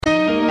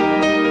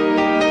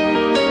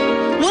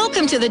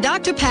to the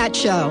Dr. Pat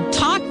Show.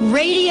 Talk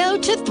radio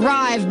to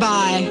thrive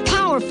by.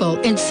 Powerful,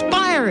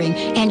 inspiring,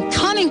 and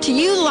coming to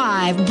you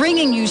live,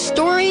 bringing you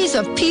stories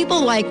of people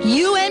like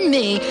you and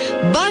me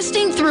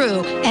busting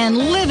through and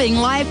living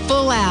life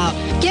full out.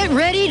 Get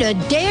ready to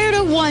dare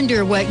to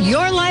wonder what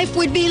your life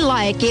would be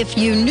like if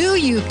you knew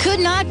you could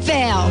not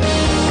fail.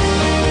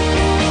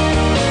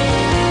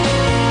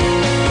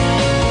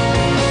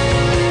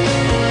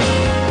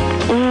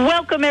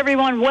 Welcome,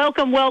 everyone.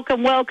 Welcome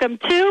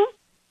to,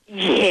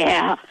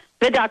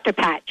 the Dr.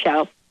 Pat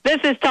Show. This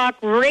is Talk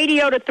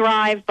Radio to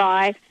Thrive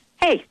by,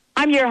 hey,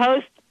 I'm your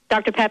host,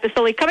 Dr. Pat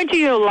Basili, coming to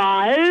you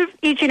live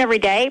each and every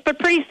day, but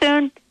pretty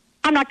soon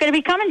I'm not going to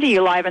be coming to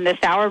you live in this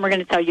hour, and we're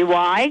going to tell you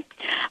why.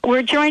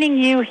 We're joining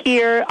you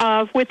here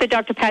with the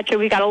Dr. Pat Show.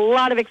 We've got a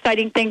lot of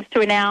exciting things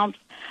to announce,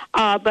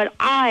 but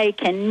I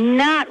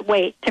cannot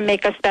wait to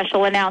make a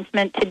special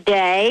announcement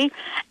today.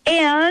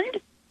 And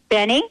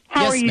Benny,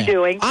 how are you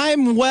doing?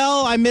 I'm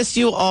well. I miss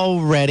you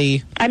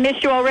already. I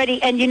missed you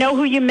already. And you know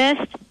who you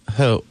missed?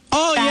 Who?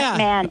 Oh, Fat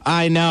Man.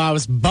 I know. I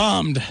was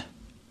bummed.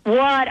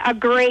 What a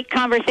great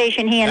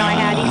conversation he and I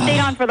had. He stayed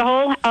on for the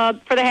whole,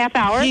 for the half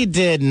hour. He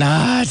did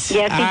not. Yes, he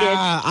did.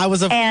 I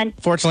was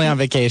fortunately on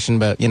vacation,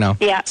 but,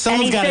 yeah.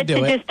 someone's got to do it.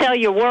 And he said to just tell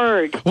you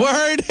word.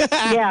 Word?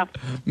 Yeah.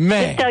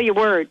 Man. Just tell you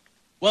word.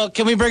 Well,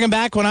 can we bring him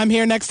back when I'm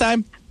here next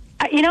time?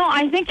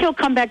 I think he'll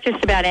come back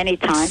just about any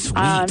time.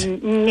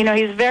 Sweet.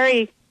 He's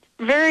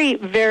very,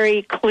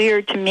 very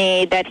clear to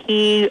me that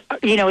he,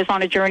 is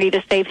on a journey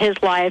to save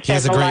his life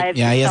and the lives of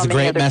he has so a many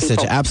great other message.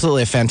 people.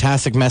 Absolutely a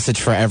fantastic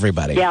message for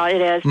everybody. Yeah, it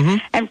is. Mm-hmm.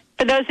 And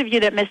for those of you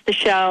that missed the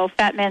show,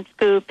 Fat Man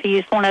Scoop,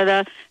 he's one of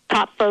the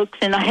top folks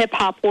in the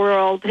hip-hop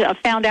world,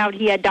 found out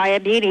he had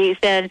diabetes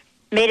and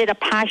made it a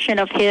passion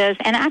of his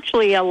and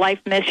actually a life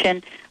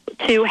mission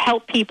to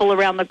help people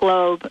around the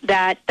globe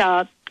that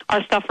are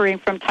suffering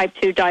from type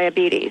 2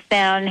 diabetes.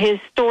 And his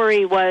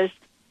story was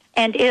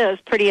and is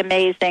pretty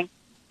amazing.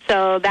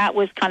 So that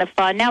was kind of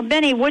fun. Now,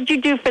 Benny, what'd you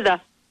do for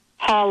the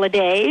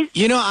holidays?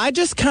 I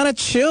just kind of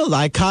chilled.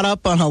 I caught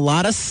up on a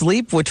lot of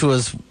sleep, which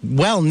was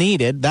well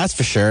needed, that's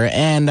for sure.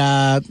 And,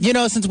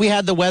 since we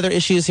had the weather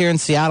issues here in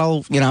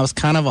Seattle, I was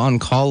kind of on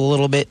call a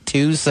little bit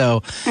too,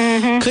 so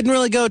couldn't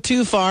really go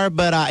too far,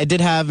 but I did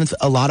have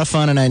a lot of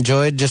fun and I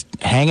enjoyed just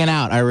hanging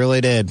out. I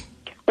really did.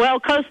 Well,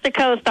 coast to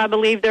coast, I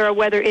believe there are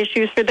weather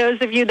issues. For those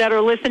of you that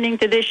are listening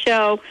to this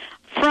show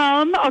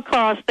from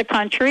across the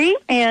country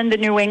and the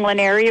New England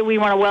area, we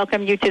want to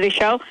welcome you to the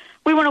show.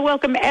 We want to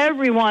welcome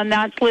everyone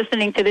that's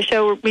listening to the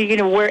show,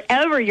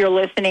 wherever you're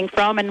listening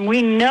from, and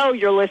we know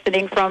you're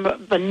listening from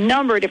a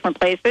number of different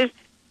places.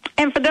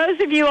 And for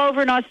those of you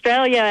over in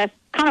Australia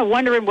kind of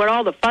wondering what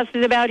all the fuss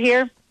is about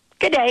here,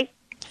 good day.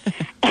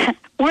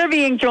 We're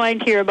being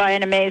joined here by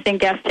an amazing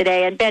guest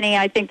today, and Benny,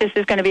 I think this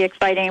is going to be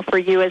exciting for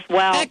you as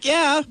well. Heck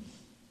yeah.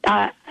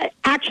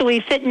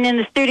 Actually sitting in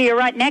the studio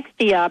right next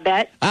to you, I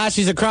bet.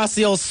 She's across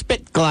the old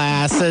spit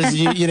glass.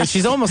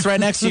 She's almost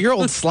right next to your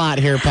old slot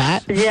here,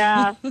 Pat.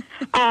 Yeah.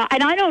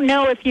 And I don't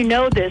know if you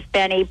know this,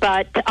 Benny,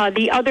 but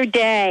the other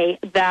day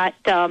that,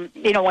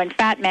 when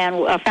Fat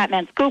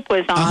Man Scoop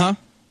was on,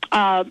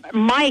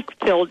 Mike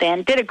filled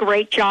in, did a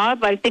great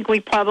job. I think we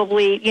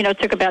probably,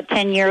 took about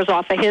 10 years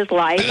off of his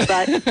life.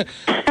 But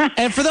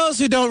And for those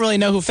who don't really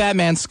know who Fat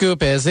Man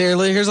Scoop is,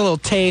 here's a little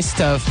taste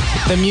of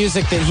the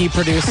music that he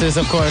produces.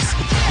 Of course,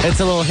 it's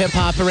a little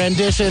hip-hop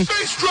rendition.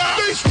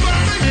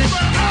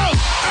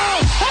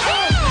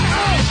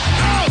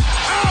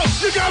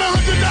 You got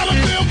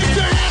 $100 bill, get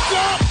your hands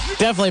up.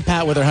 Definitely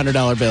Pat with her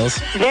 $100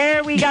 bills.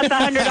 There we got the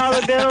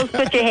 $100 bills.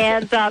 Put your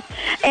hands up.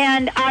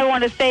 And I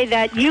want to say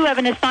that you have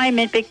an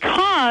assignment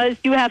because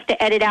you have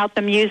to edit out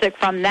the music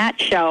from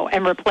that show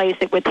and replace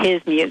it with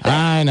his music.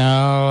 I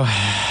know.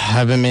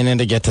 I've been meaning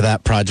to get to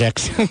that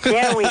project.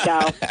 There we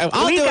go.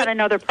 We've got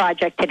another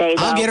project today,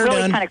 though. I'll get her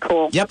really done. Kind of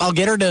cool. Yep, I'll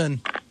get her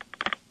done.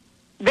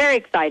 Very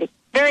exciting.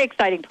 Very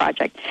exciting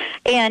project.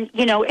 And,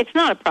 it's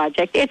not a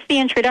project. It's the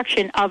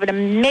introduction of an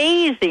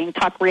amazing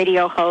talk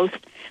radio host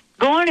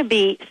going to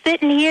be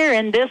sitting here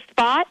in this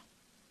spot,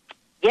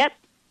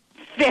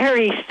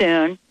 very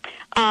soon.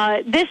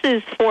 This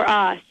is for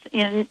us,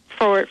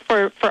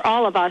 for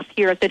all of us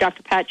here at the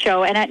Dr. Pat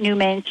Show and at New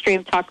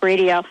Mainstream Talk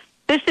Radio.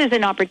 This is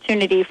an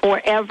opportunity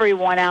for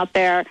everyone out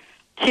there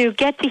to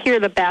get to hear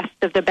the best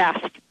of the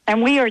best.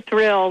 And we are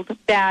thrilled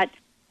that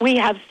we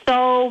have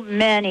so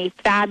many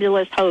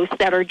fabulous hosts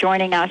that are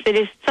joining us. It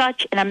is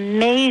such an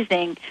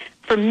amazing,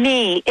 for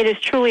me, it is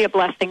truly a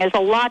blessing. There's a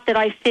lot that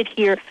I sit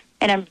here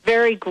and I'm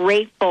very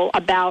grateful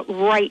about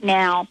right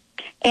now.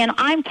 And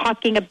I'm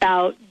talking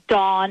about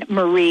Dawn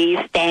Marie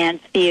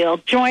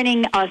Stansfield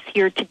joining us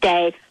here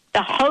today,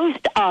 the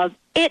host of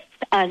It's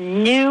a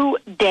New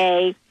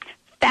Day,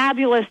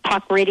 fabulous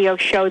talk radio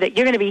show that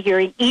you're going to be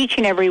hearing each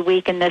and every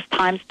week in this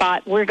time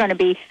spot. We're going to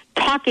be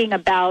talking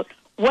about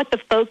what the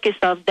focus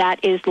of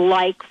that is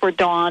like for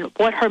Dawn,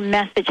 what her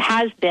message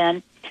has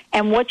been,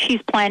 and what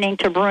she's planning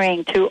to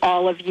bring to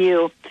all of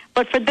you.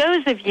 But for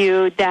those of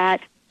you that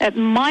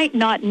might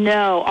not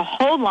know a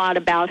whole lot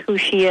about who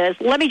she is,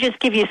 let me just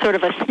give you sort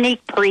of a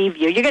sneak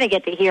preview. You're going to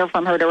get to hear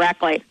from her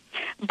directly.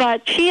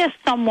 But she is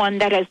someone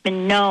that has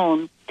been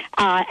known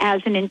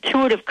as an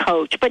intuitive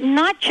coach, but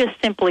not just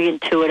simply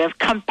intuitive,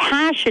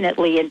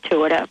 compassionately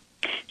intuitive.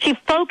 She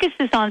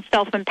focuses on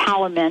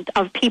self-empowerment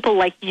of people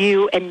like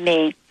you and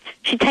me.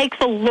 She takes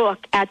a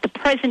look at the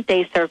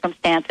present-day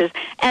circumstances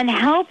and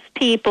helps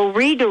people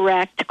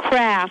redirect,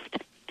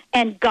 craft,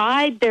 and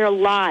guide their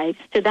lives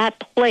to that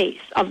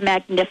place of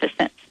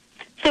magnificence.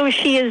 So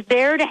she is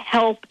there to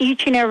help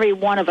each and every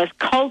one of us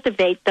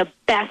cultivate the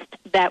best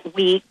that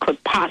we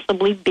could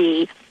possibly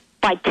be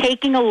by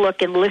taking a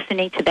look and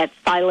listening to that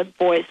silent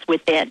voice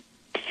within.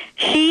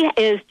 She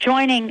is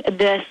joining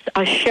this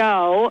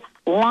show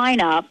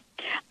lineup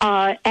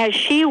as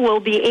she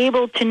will be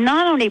able to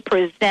not only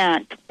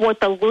present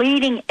what the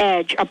leading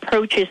edge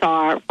approaches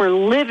are for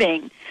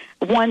living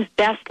one's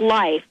best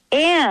life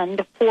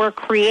and for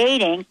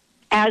creating,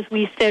 as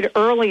we said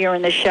earlier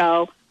in the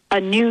show,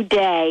 a new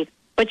day.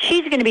 But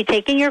she's going to be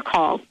taking your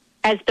calls,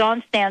 as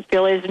Dawn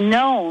Stansfield is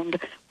known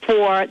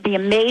for the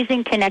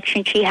amazing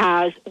connection she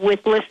has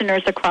with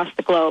listeners across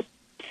the globe.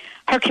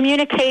 Her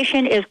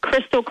communication is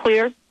crystal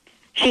clear.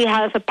 She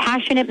has a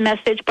passionate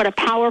message, but a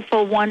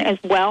powerful one as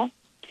well.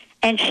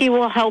 And she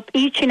will help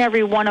each and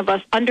every one of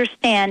us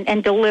understand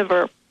and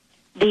deliver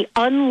the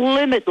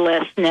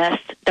unlimitlessness,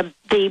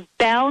 the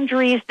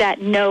boundaries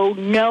that know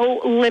no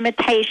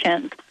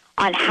limitations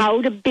on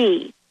how to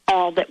be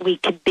all that we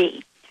could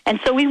be. And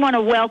so we want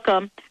to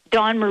welcome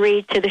Dawn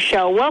Marie to the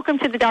show. Welcome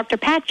to the Dr.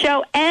 Pat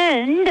Show.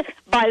 And,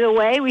 by the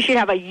way, we should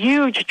have a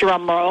huge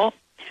drum roll.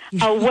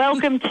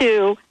 Welcome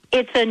to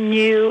It's a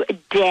New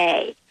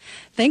Day.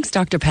 Thanks,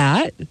 Dr.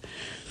 Pat.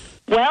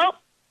 Well,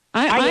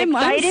 I'm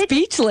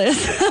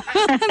speechless.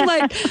 I'm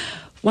like,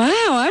 wow,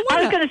 I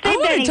want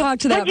to talk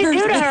to that person. What'd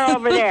you do to her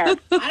over there?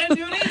 I didn't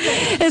do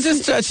anything. It's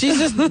just she's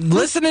just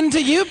listening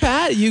to you,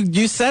 Pat.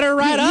 You set her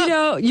right up. You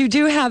know, you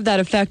do have that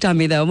effect on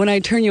me, though. When I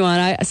turn you on,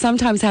 I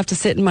sometimes have to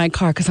sit in my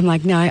car because I'm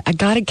like, no, I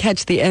got to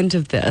catch the end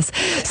of this.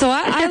 So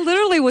I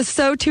literally was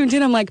so tuned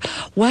in. I'm like,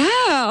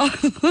 wow.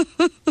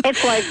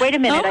 It's like, wait a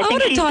minute. I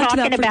think she's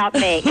talking about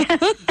me.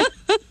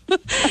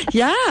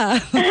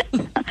 Yeah.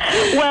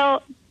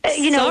 Well,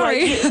 you know,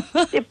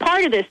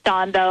 part of this,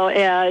 Dawn, though,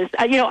 is,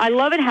 I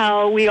love it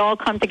how we all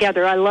come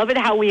together. I love it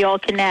how we all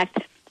connect.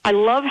 I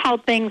love how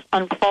things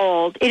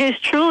unfold. It is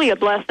truly a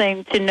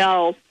blessing to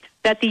know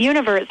that the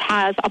universe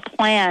has a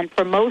plan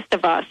for most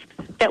of us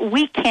that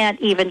we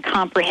can't even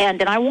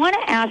comprehend. And I want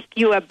to ask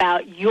you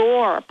about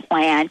your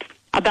plan,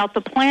 about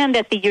the plan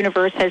that the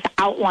universe has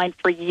outlined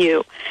for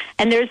you.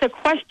 And there's a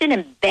question,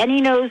 and Benny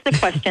knows the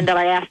question that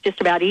I ask just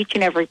about each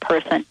and every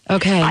person.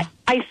 Okay.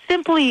 I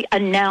simply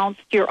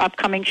announced your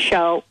upcoming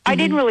show. I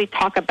didn't really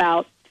talk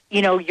about,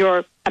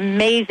 your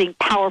amazing,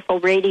 powerful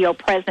radio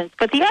presence.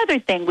 But the other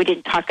thing we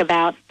didn't talk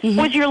about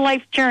was your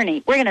life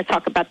journey. We're going to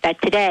talk about that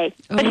today.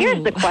 But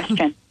here's the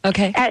question.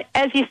 Okay.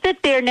 As you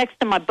sit there next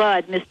to my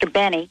bud, Mr.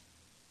 Benny.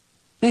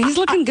 He's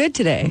looking good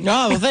today. Oh,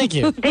 well, thank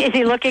you. Is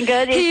he looking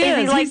good?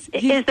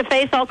 Is the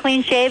face all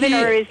clean shaven,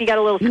 or has he got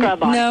a little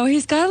scrub on? No,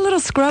 he's got a little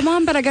scrub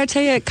on, but I got to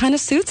tell you, it kind of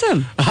suits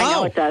him. I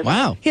know it does.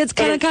 Wow. It's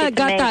kind of got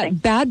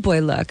that bad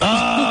boy look.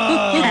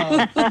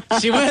 Oh,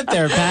 she went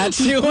there, Pat.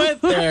 She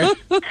went there.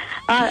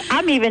 I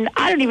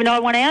don't even know I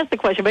want to ask the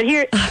question, but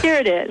here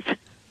it is.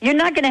 You're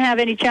not going to have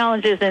any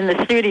challenges in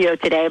the studio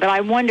today, but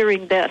I'm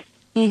wondering this.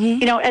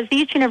 As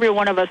each and every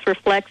one of us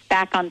reflects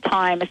back on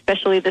time,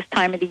 especially this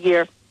time of the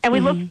year, and we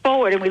look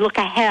forward and we look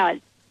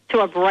ahead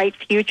to a bright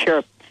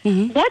future.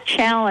 What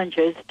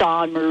challenges,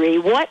 Dawn Marie,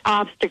 what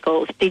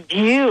obstacles did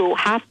you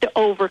have to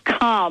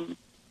overcome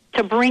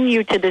to bring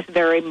you to this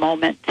very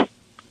moment?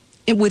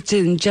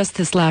 Within just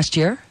this last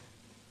year?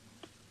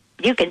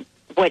 You can,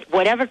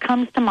 whatever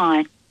comes to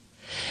mind.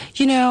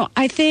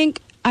 I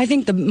think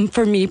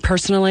for me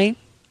personally,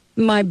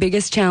 my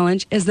biggest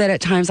challenge is that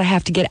at times I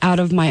have to get out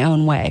of my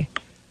own way.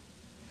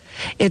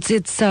 It's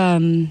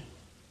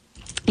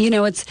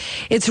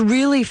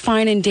really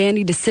fine and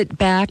dandy to sit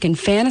back and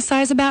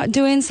fantasize about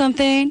doing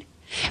something,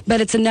 but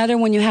it's another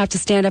when you have to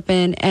stand up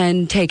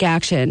and take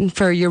action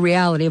for your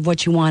reality of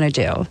what you want to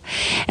do.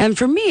 And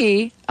for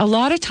me, a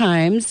lot of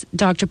times,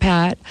 Dr.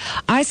 Pat,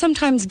 I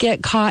sometimes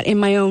get caught in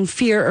my own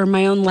fear or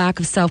my own lack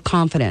of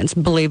self-confidence,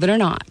 believe it or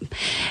not.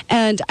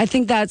 And I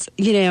think that's,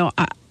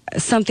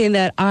 something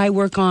that I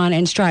work on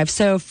and strive.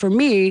 So for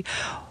me,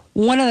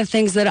 one of the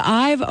things that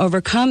I've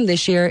overcome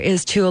this year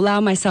is to allow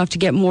myself to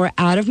get more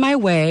out of my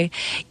way,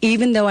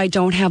 even though I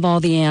don't have all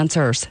the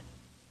answers.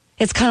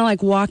 It's kind of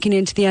like walking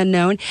into the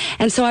unknown.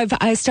 And so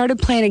I started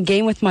playing a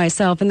game with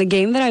myself. And the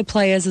game that I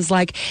play is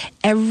like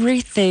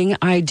everything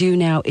I do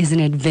now is an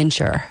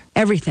adventure.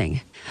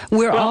 Everything.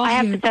 I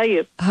have to tell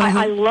you,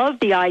 I love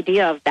the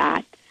idea of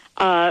that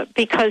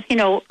because,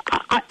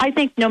 I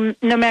think no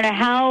matter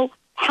how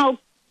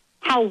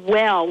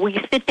well we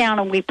sit down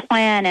and we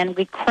plan and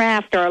we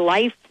craft our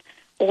life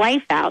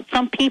out.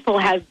 Some people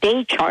have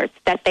day charts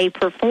that they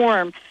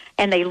perform,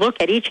 and they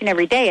look at each and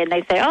every day, and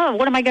they say, oh,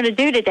 what am I going to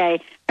do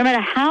today? No matter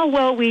how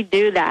well we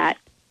do that,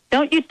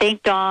 don't you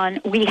think, Dawn,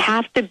 we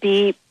have to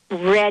be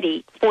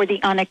ready for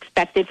the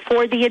unexpected,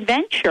 for the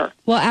adventure?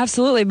 Well,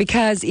 absolutely,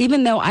 because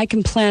even though I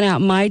can plan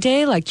out my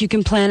day like you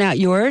can plan out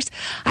yours,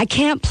 I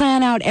can't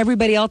plan out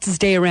everybody else's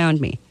day around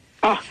me.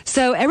 Oh.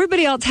 So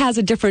everybody else has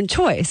a different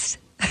choice.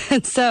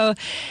 And so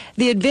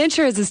the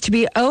adventure is to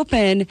be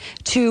open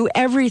to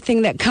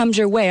everything that comes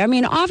your way. I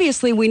mean,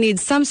 obviously, we need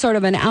some sort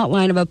of an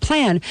outline of a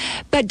plan,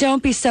 but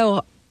don't be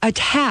so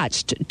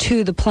attached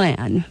to the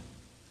plan.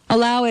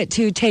 Allow it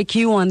to take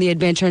you on the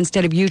adventure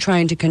instead of you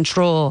trying to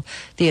control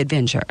the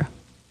adventure.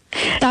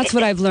 That's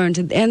what I've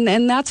learned,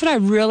 and that's what I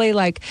really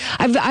like.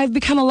 I've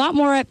become a lot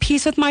more at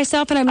peace with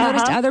myself, and I've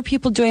noticed other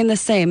people doing the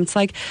same. It's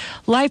like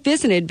life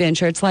is an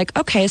adventure. It's like,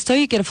 okay, so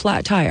you get a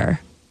flat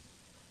tire.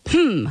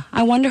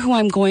 I wonder who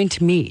I'm going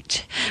to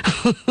meet.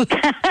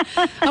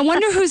 I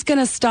wonder who's going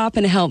to stop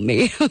and help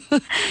me.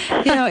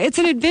 It's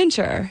an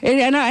adventure.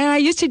 And I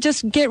used to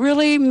just get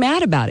really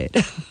mad about it.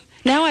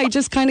 Now I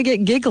just kind of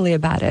get giggly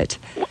about it.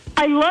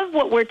 I love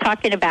what we're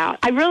talking about.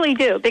 I really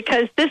do,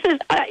 because this is,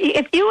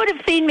 if you would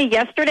have seen me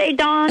yesterday,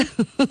 Dawn,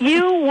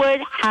 you would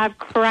have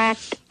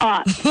cracked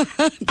up.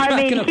 I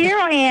mean, here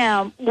I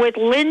am with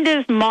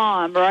Linda's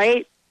mom,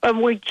 right?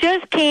 And we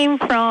just came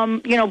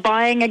from,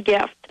 buying a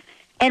gift.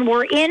 And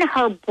we're in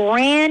her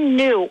brand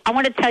new, I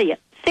want to tell you,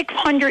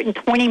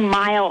 620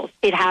 miles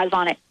it has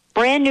on it.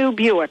 Brand new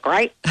Buick,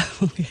 right?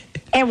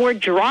 And we're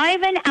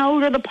driving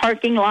out of the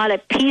parking lot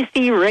at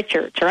PC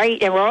Richards, right?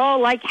 And we're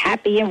all like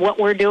happy in what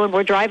we're doing.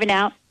 We're driving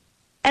out.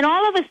 And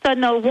all of a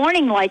sudden a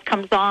warning light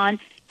comes on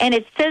and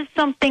it says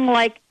something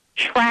like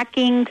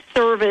tracking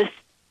service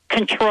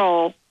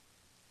control.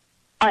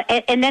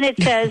 And then it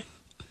says,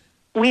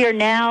 we are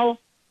now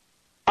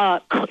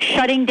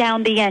shutting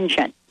down the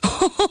engine.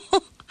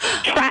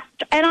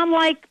 And I'm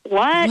like,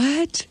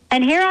 what?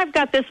 And here I've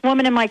got this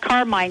woman in my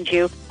car, mind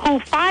you,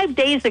 who 7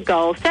 days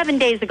ago,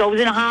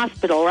 was in a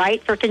hospital,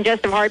 right, for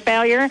congestive heart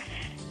failure.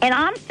 And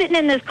I'm sitting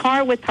in this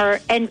car with her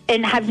and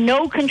have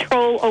no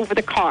control over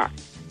the car.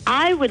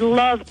 I would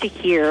love to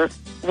hear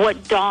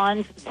what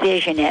Dawn's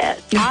vision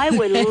is. I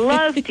would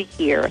love to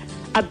hear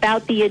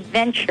about the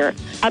adventure,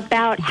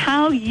 about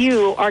how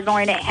you are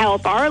going to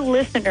help our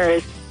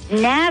listeners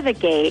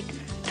navigate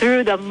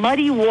through the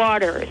muddy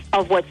waters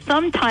of what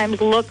sometimes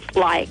looks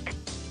like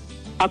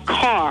a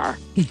car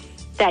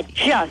that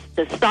just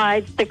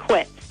decides to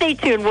quit. Stay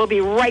tuned. We'll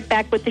be right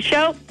back with the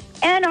show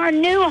and our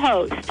new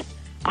host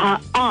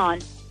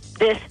on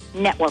this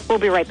network. We'll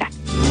be right back.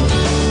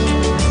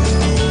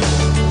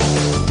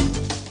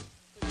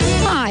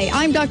 Hi,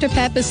 I'm Dr.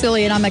 Pat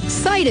Basili, and I'm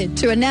excited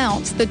to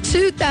announce the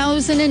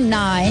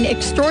 2009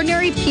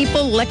 Extraordinary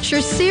People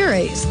Lecture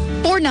Series.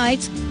 4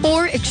 nights,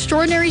 4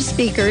 extraordinary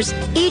speakers,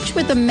 each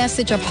with a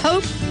message of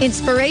hope,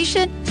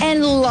 inspiration,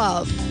 and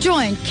love.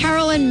 Join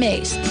Carolyn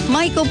Mace,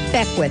 Michael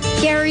Beckwith,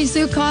 Gary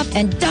Zukoff,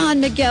 and Don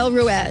Miguel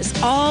Ruiz,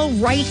 all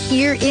right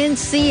here in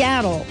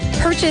Seattle.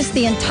 Purchase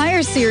the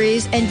entire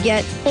series and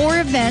get 4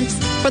 events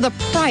for the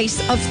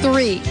price of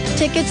 3.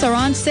 Tickets are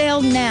on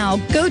sale now.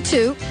 Go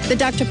to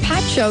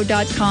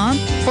thedrpatshow.com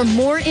for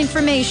more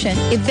information,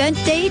 event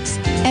dates,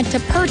 and to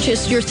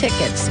purchase your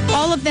tickets.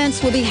 All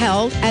events will be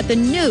held at the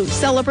new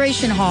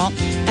Celebration Hall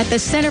at the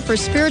Center for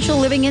Spiritual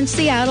Living in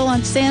Seattle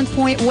on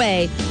Sandpoint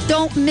Way.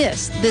 Don't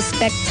miss this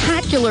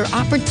spectacular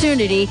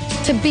opportunity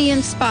to be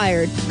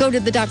inspired. Go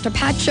to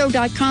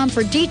thedrpatshow.com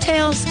for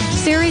details.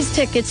 Series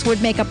tickets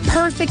would make a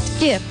perfect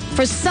gift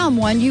for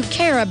someone you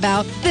care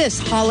about this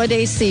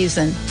holiday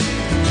season.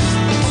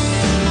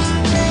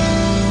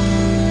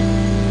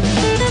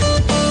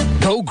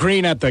 Go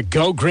Green at the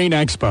Go Green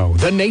Expo,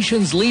 the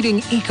nation's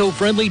leading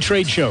eco-friendly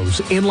trade shows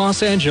in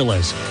Los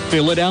Angeles,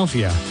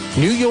 Philadelphia,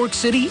 New York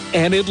City,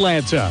 and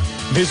Atlanta.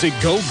 Visit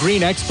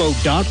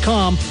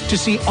GoGreenExpo.com to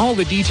see all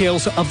the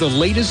details of the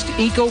latest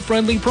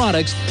eco-friendly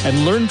products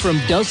and learn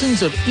from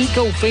dozens of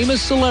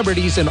eco-famous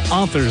celebrities and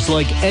authors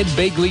like Ed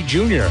Begley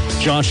Jr.,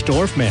 Josh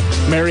Dorfman,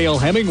 Mariel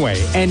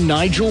Hemingway, and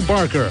Nigel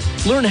Barker.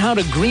 Learn how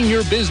to green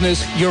your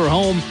business, your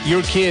home,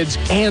 your kids,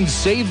 and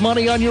save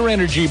money on your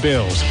energy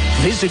bills.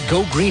 Visit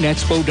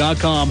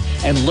GoGreenExpo.com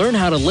and learn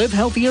how to live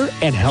healthier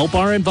and help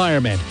our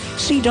environment.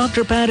 See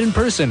Dr. Pat in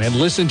person and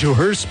listen to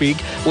her speak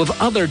with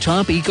other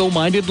top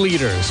eco-minded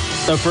leaders.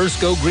 The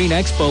first Go Green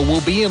Expo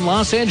will be in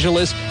Los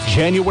Angeles,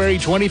 January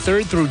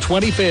 23rd through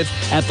 25th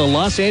at the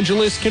Los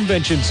Angeles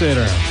Convention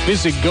Center.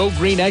 Visit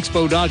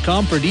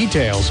GoGreenExpo.com for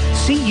details.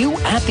 See you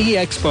at the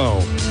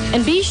expo.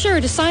 And be sure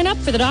to sign up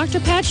for the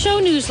Dr. Pat Show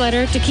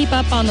newsletter to keep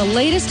up on the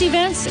latest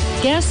events,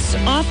 guests,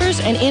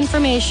 offers, and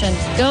information.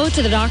 Go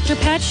to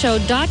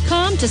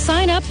thedrpatshow.com to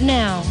sign up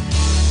now.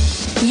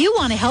 You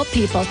want to help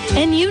people,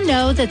 and you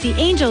know that the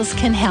angels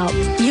can help.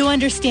 You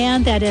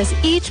understand that as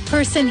each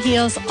person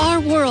heals,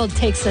 our world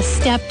takes a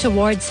step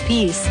towards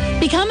peace.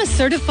 Become a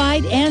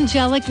certified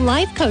angelic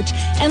life coach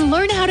and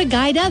learn how to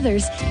guide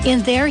others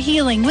in their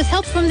healing with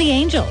help from the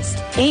angels.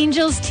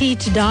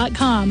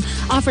 AngelsTeach.com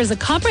offers a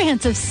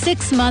comprehensive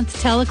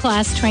 6-month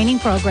teleclass training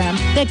program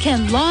that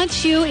can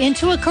launch you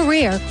into a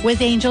career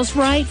with angels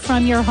right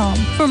from your home.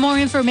 For more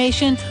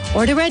information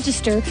or to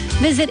register,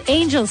 visit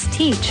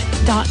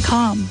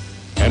AngelsTeach.com.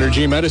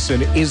 Energy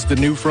medicine is the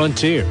new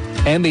frontier,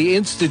 and the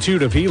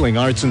Institute of Healing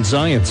Arts and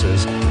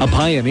Sciences, a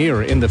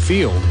pioneer in the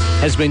field,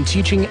 has been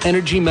teaching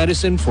energy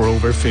medicine for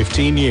over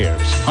 15 years.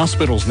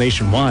 Hospitals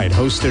nationwide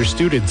host their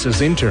students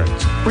as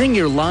interns. Bring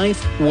your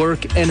life,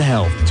 work, and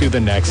health to the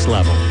next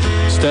level.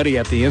 Study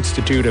at the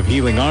Institute of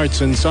Healing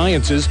Arts and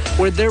Sciences,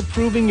 where they're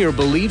proving your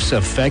beliefs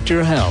affect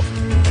your health.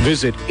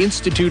 Visit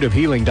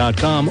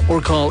instituteofhealing.com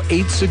or call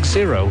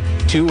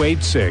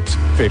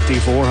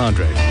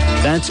 860-286-5400.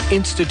 That's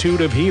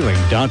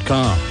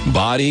instituteofhealing.com.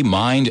 Body,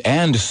 mind,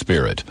 and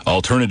spirit.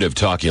 Alternative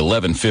Talk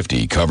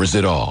 1150 covers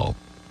it all.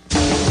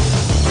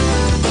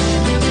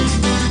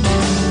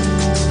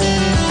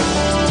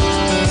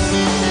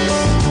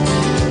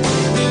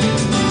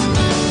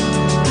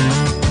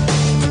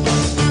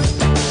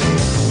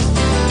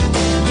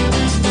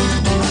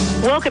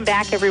 Welcome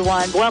back,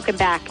 everyone. Welcome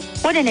back.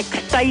 What an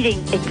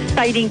exciting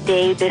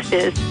day this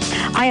is.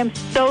 I am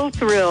so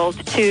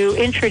thrilled to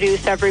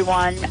introduce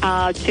everyone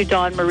to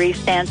Dawn Marie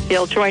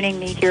Stansfield joining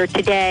me here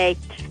today.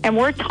 And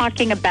we're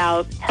talking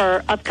about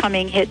her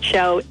upcoming hit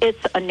show,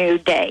 It's a New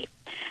Day.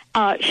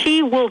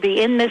 She will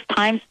be in this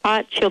time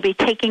spot. She'll be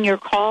taking your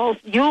calls.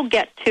 You'll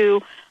get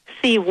to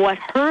see what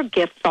her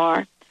gifts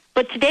are.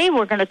 But today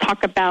we're going to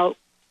talk about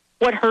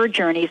what her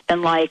journey's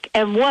been like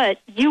and what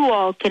you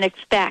all can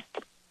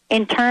expect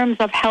in terms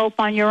of help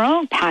on your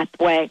own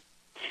pathway.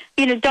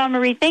 You know, Dawn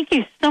Marie, thank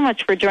you so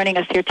much for joining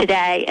us here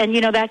today. And, you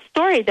know, that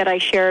story that I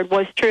shared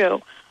was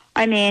true.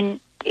 I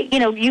mean, you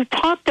know, you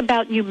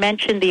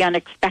mentioned the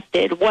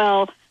unexpected.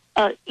 Well,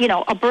 you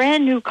know, a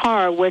brand new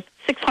car with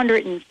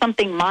 600 and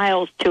something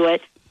miles to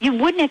it, you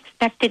wouldn't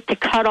expect it to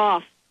cut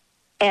off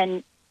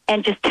and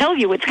just tell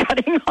you it's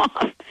cutting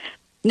off.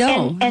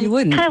 No, and you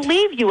wouldn't. Kind of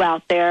leave you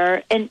out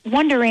there and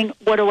wondering,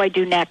 what do I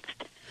do next?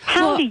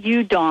 How do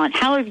you, Dawn,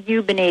 how have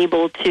you been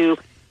able to,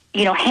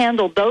 you know,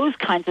 handle those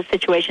kinds of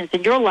situations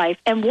in your life?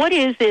 And what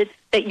is it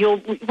that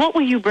what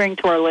will you bring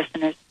to our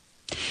listeners?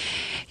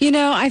 You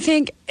know, I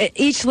think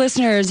each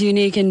listener is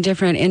unique and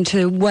different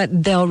into what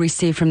they'll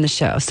receive from the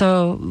show.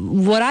 So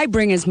what I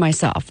bring is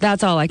myself.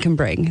 That's all I can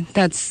bring.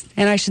 And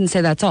I shouldn't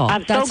say that's all.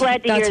 I'm so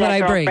glad to hear that,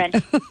 girlfriend.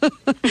 That's what I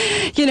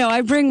bring. You know,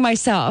 I bring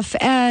myself.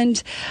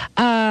 And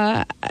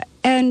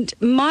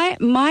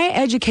my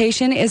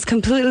education is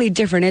completely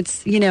different.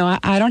 It's, you know,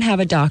 I don't have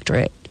a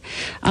doctorate.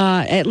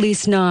 At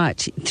least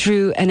not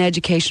through an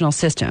educational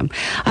system.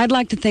 I'd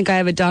like to think I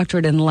have a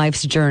doctorate in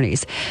life's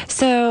journeys.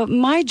 So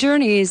my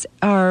journeys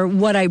are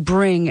what I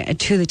bring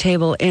to the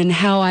table in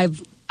how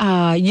I've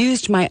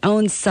used my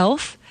own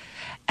self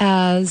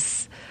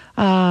as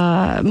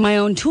my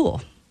own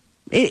tool.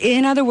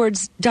 In other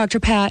words, Dr.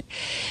 Pat,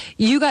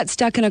 you got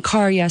stuck in a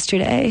car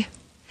yesterday,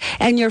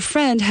 and your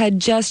friend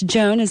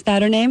Joan, is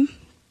that her name?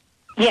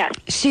 Yes.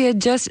 She had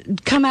just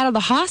come out of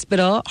the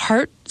hospital,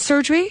 heart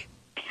surgery?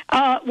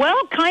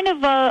 Well, kind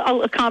of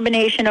a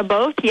combination of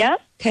both, yeah.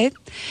 Okay.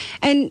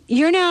 And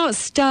you're now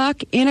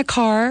stuck in a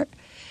car,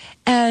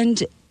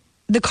 and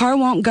the car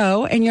won't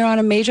go, and you're on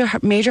a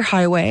major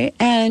highway,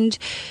 and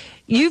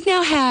you've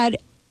now had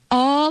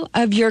all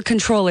of your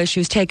control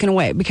issues taken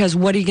away, because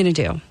what are you going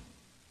to do?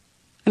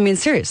 I mean,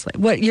 seriously,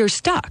 you're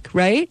stuck,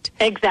 right?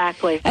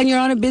 Exactly. And you're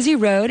on a busy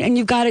road, and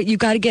you've got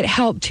to get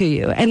help to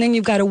you, and then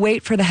you've got to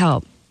wait for the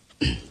help.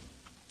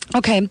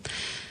 Okay.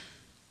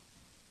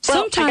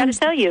 Well, Sometimes, I got to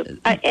tell you,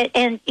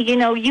 and you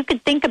know, you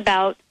could think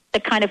about the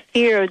kind of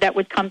fear that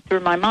would come through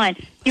my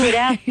mind. You would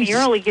ask me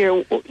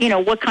earlier, you know,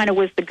 what kind of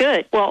was the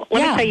good? Well,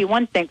 let me tell you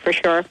one thing for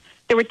sure.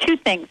 There were two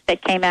things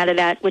that came out of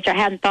that, which I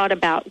hadn't thought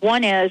about.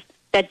 One is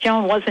that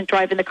Joan wasn't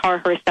driving the car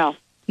herself.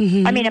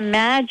 Mm-hmm. I mean,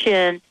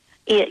 imagine,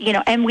 you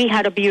know, and we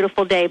had a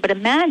beautiful day, but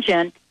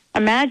imagine,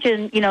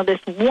 you know, this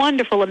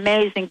wonderful,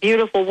 amazing,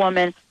 beautiful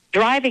woman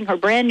driving her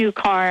brand new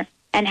car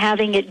and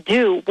having it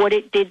do what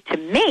it did to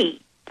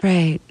me.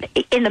 Right.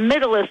 In the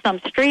middle of some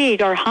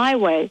street or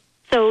highway.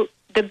 So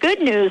the good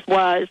news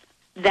was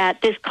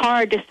that this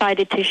car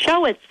decided to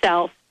show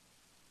itself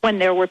when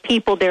there were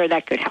people there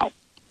that could help.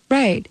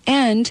 Right.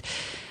 And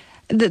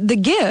the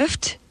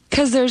gift,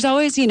 because there's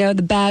always, you know,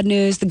 the bad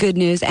news, the good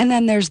news, and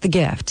then there's the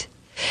gift.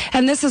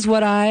 And this is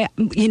what I,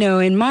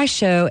 in my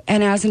show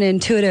and as an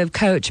intuitive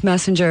coach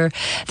messenger,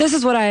 this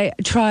is what I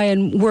try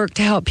and work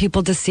to help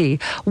people to see.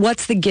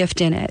 What's the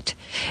gift in it?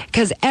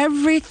 Because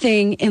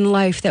everything in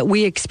life that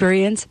we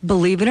experience,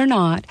 believe it or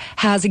not,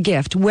 has a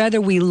gift, whether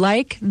we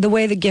like the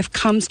way the gift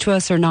comes to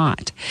us or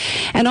not.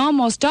 And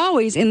almost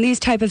always in these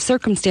type of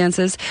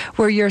circumstances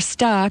where you're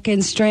stuck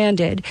and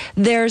stranded,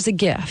 there's a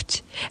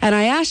gift. And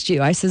I asked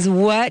you, I says,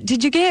 what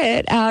did you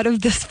get out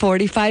of this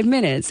 45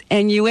 minutes?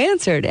 And you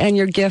answered, and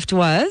your gift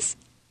was?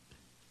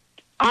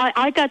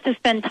 I got to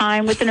spend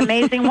time with an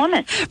amazing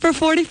woman. For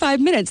 45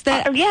 minutes.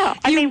 Yeah.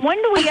 I mean,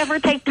 when do we ever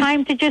take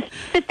time to just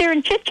sit there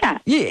and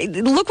chit-chat?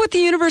 Look what the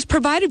universe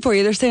provided for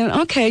you. They're saying,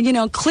 okay,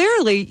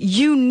 clearly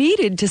you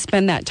needed to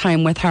spend that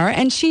time with her,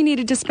 and she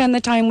needed to spend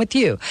the time with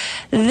you.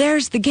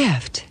 There's the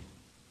gift.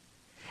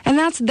 And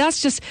that's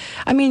just,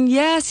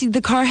 yes,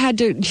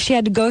 she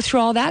had to go through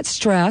all that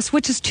stress,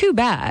 which is too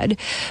bad.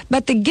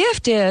 But the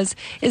gift is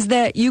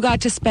that you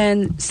got to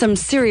spend some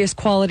serious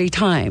quality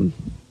time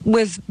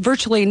with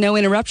virtually no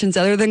interruptions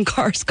other than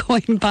cars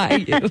going by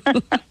you.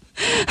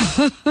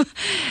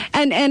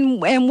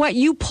 and what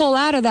you pull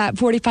out of that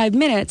 45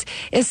 minutes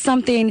is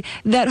something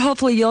that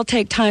hopefully you'll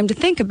take time to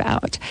think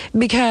about,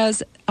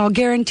 because I'll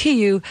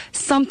guarantee you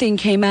something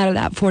came out of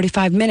that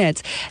 45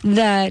 minutes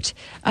that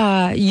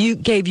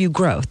gave you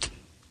growth.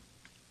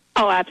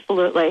 Oh,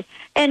 absolutely.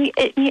 And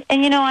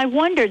I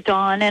wonder,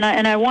 Dawn,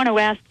 and I want to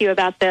ask you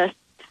about this.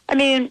 I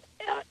mean,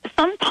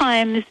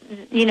 sometimes,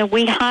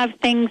 we have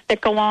things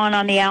that go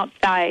on the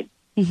outside,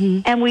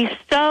 and we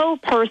so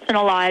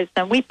personalize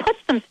them. We put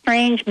some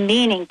strange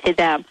meaning to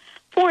them.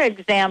 For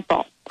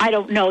example, I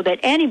don't know that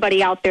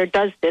anybody out there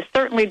does this.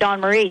 Certainly,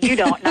 Dawn Marie, you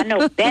don't, and I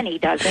know Benny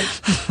doesn't.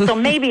 So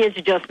maybe it's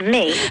just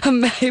me.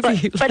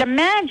 Maybe. But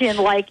imagine,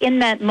 like, in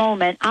that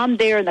moment, I'm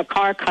there and the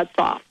car cuts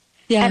off.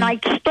 Yeah. And I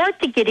start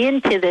to get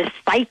into this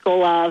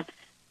cycle of,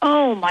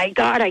 oh, my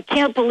God, I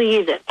can't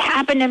believe this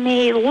happened to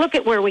me. Look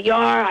at where we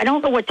are. I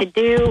don't know what to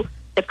do.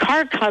 The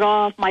car cut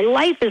off. My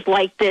life is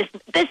like this.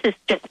 This is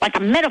just like a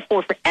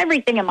metaphor for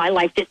everything in my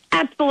life, just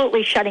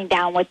absolutely shutting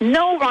down with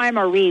no rhyme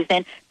or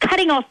reason,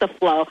 cutting off the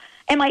flow.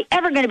 Am I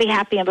ever going to be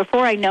happy? And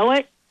before I know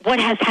it, what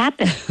has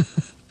happened?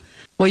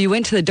 Well, you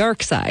went to the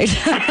dark side.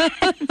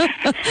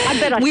 I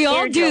bet I we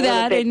all do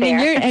that,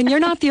 and you're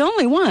not the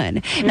only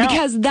one. No.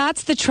 Because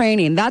that's the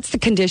training, that's the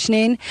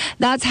conditioning,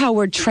 that's how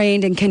we're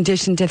trained and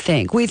conditioned to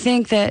think. We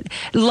think that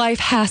life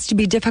has to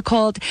be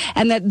difficult,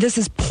 and that this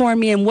is poor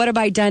me, and what have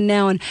I done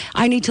now? And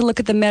I need to look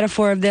at the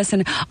metaphor of this,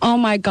 and oh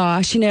my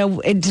gosh, did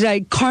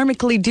I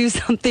karmically do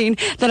something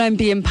that I'm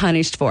being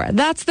punished for?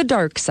 That's the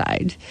dark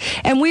side.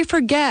 And we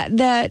forget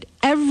that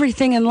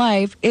everything in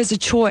life is a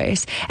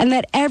choice, and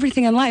that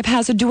everything in life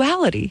has a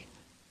duality.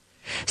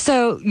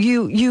 So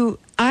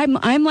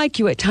I'm like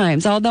you at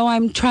times, although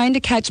I'm trying to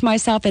catch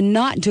myself and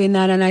not doing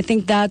that. And I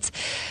think that's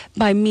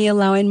by me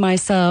allowing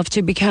myself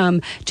to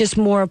become just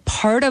more a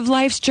part of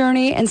life's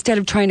journey instead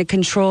of trying to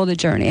control the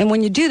journey. And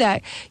when you do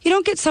that, you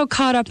don't get so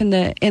caught up in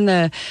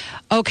the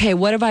okay,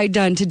 what have I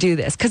done to do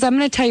this? Because I'm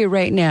going to tell you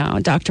right now,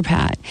 Dr.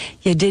 Pat,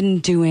 you didn't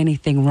do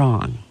anything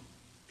wrong.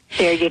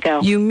 There you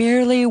go. You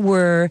merely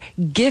were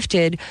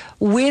gifted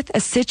with a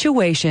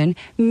situation,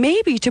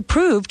 maybe to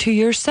prove to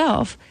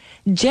yourself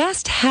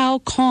just how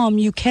calm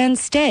you can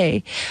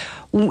stay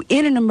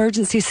in an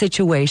emergency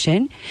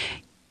situation.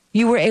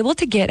 You were able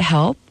to get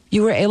help.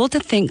 You were able to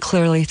think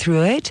clearly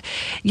through it.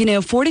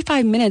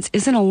 45 minutes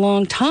isn't a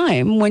long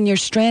time when you're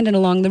stranded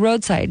along the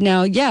roadside.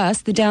 Now,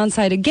 yes, the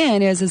downside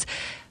again is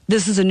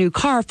this is a new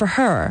car for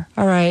her,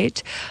 all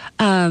right?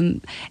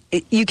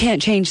 You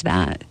can't change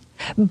that.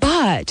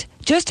 But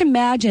just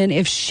imagine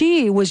if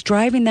she was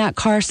driving that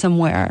car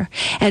somewhere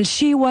and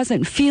she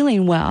wasn't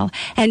feeling well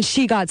and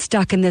she got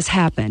stuck and this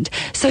happened.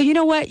 So you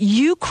know what?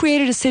 You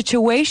created a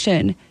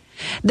situation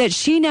that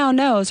she now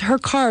knows her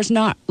car's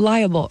not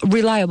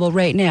reliable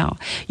right now.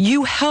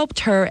 You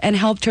helped her and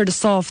helped her to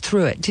solve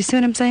through it. Do you see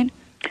what I'm saying?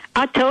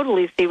 I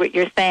totally see what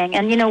you're saying.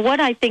 And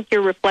what I think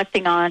you're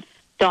reflecting on,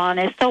 Dawn,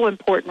 is so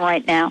important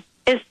right now.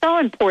 It's so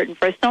important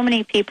for so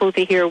many people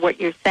to hear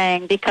what you're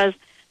saying because,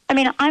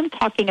 I'm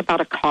talking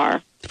about a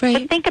car. Right.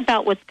 But think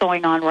about what's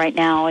going on right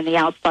now in the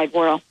outside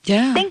world.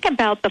 Yeah. Think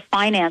about the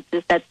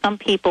finances that some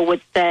people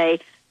would say,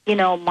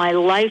 my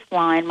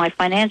lifeline, my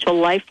financial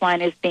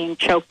lifeline is being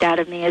choked out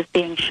of me, is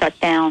being shut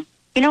down.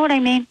 You know what I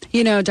mean?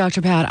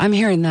 Dr. Pat, I'm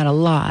hearing that a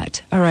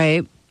lot, all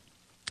right?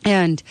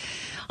 And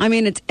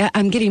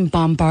I'm getting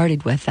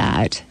bombarded with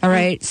that. All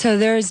right. So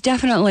there's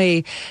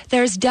definitely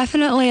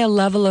a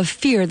level of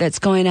fear that's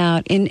going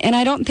out and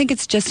I don't think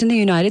it's just in the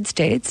United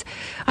States.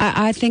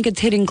 I think it's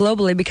hitting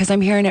globally because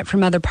I'm hearing it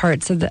from other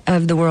parts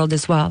of the world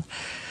as well.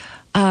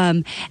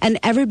 And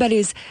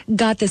everybody's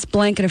got this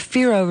blanket of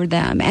fear over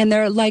them and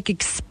they're like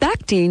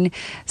expecting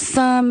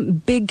some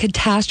big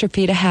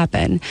catastrophe to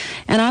happen.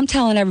 And I'm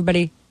telling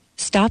everybody,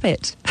 stop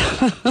it.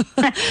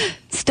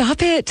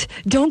 Stop it.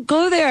 Don't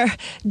go there.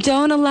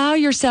 Don't allow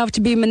yourself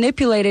to be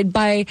manipulated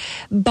by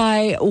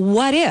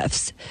what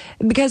ifs.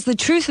 Because the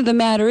truth of the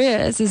matter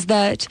is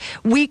that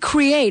we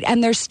create,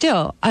 and there's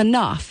still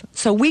enough.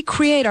 So we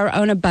create our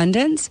own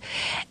abundance,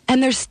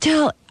 and there's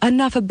still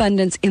enough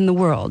abundance in the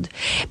world.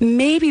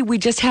 Maybe we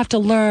just have to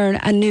learn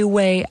a new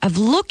way of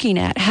looking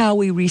at how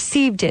we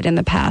received it in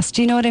the past.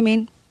 Do you know what I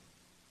mean?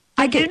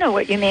 I do know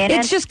what you mean.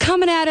 It's just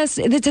coming at us.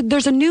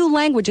 There's a new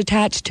language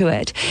attached to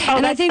it. Oh,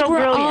 and I think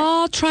we're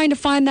all trying to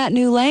find that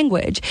new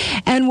language.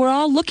 And we're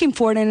all looking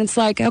for it. And it's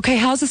like, okay,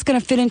 how's this going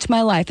to fit into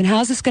my life? And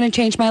how's this going to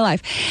change my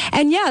life?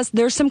 And yes,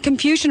 there's some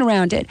confusion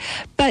around it.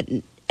 But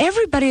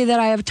everybody that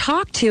I have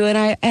talked to,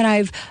 and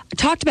I've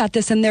talked about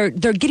this, and they're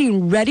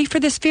getting ready for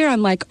this fear.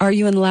 I'm like, are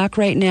you in lack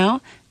right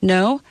now?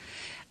 No.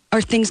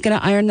 Are things going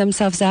to iron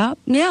themselves out?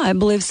 Yeah, I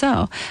believe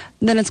so.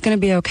 Then it's going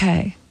to be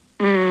okay.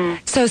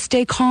 So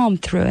stay calm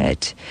through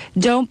it.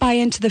 Don't buy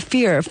into the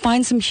fear.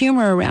 Find some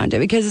humor around it,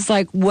 because it's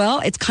like, well,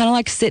 it's kind of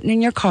like sitting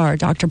in your car,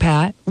 Dr.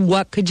 Pat.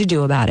 What could you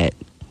do about it?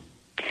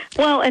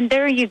 Well, and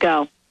there you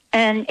go.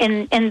 And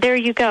there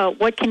you go.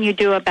 What can you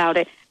do about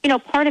it? You know,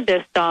 part of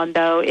this, Dawn,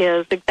 though,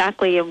 is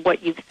exactly in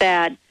what you've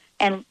said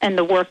and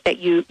the work that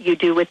you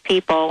do with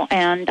people.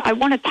 And I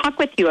want to talk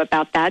with you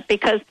about that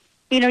because,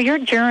 you know, your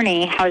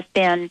journey has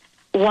been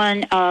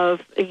one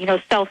of, you know,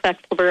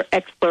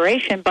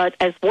 self-exploration, but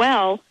as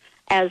well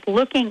as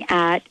looking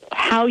at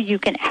how you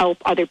can help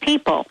other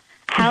people,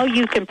 how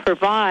you can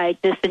provide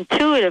this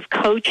intuitive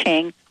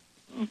coaching,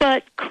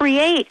 but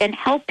create and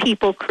help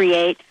people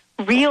create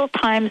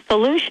real-time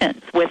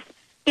solutions with,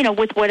 you know,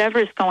 with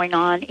whatever's going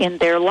on in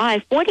their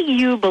life. What do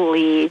you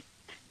believe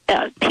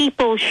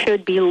people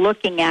should be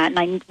looking at? And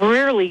I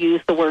rarely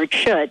use the word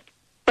should,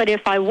 but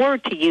if I were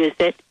to use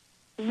it,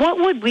 what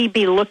would we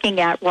be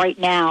looking at right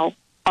now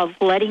of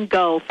letting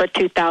go for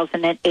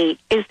 2008?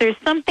 Is there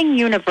something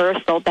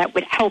universal that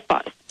would help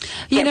us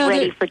get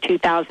ready for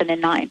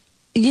 2009?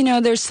 You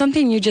know, there's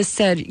something you just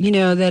said, you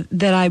know,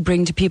 that I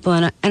bring to people,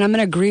 and I'm going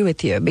to agree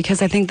with you,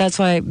 because I think that's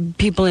why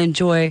people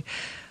enjoy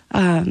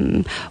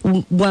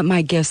what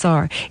my gifts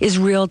are, is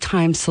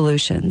real-time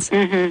solutions.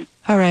 Mm-hmm.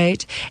 All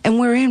right?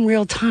 And we're in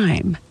real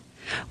time.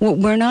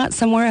 We're not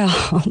somewhere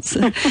else.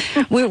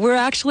 We're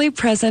actually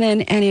present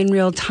and in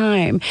real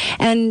time.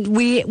 And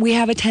we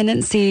have a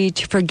tendency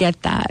to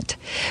forget that.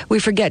 We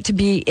forget to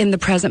be in the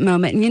present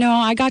moment. And, you know,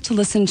 I got to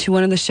listen to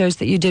one of the shows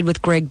that you did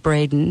with Greg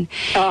Braden.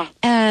 Oh.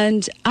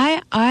 And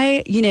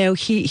I you know,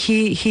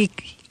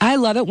 I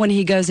love it when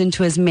he goes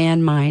into his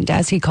man mind,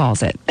 as he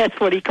calls it. That's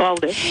what he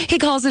called it. He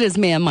calls it his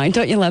man mind.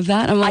 Don't you love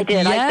that? I'm like, I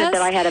did. Yes, I said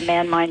that I had a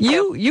man mind,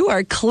 too. You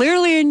are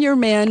clearly in your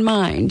man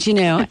mind, you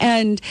know,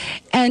 and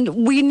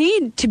we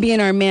need to be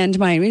in our man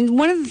mind. I mean,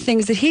 one of the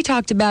things that he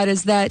talked about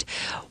is that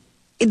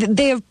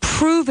they have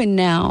proven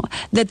now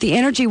that the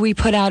energy we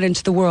put out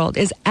into the world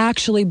is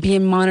actually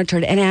being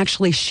monitored and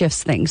actually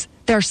shifts things.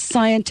 They're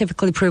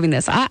scientifically proving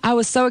this. I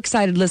was so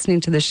excited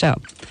listening to this show,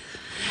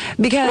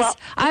 because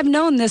I've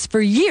known this for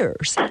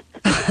years.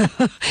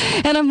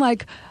 And I'm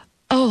like,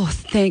 oh,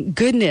 thank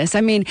goodness.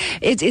 I mean,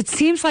 it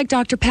seems like,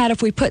 Dr. Pat,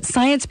 if we put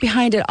science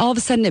behind it, all of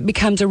a sudden it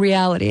becomes a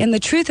reality. And the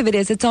truth of it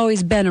is, it's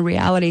always been a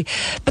reality.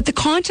 But the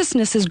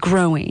consciousness is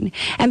growing.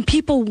 And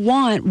people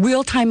want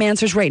real-time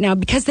answers right now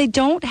because they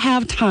don't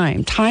have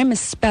time. Time is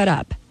sped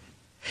up.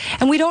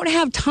 And we don't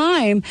have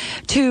time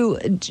to,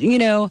 you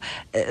know,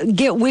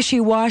 get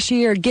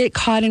wishy-washy or get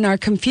caught in our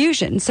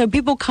confusion. So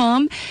people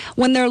come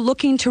when they're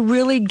looking to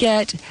really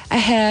get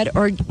ahead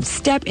or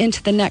step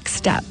into the next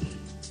step.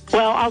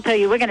 Well, I'll tell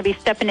you, we're going to be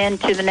stepping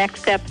into the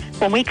next step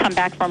when we come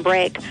back from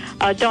break.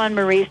 Dawn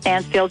Marie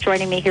Stansfield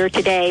joining me here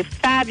today.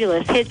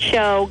 Fabulous hit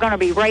show. Going to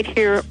be right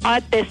here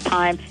at this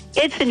time.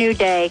 It's a new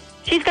day.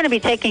 She's going to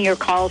be taking your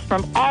calls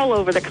from all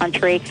over the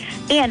country.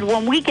 And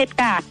when we get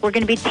back, we're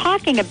going to be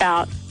talking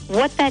about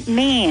what that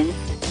means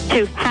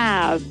to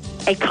have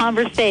a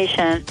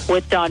conversation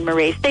with Dawn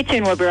Marie. Stay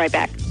tuned. We'll be right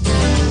back.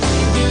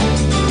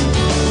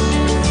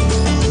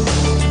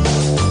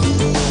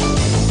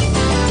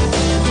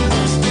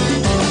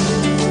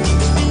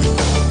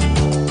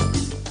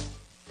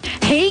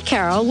 Hey,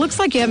 Carol, looks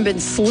like you haven't been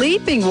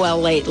sleeping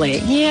well lately.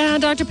 Yeah,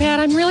 Dr.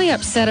 Pat, I'm really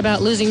upset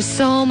about losing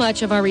so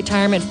much of our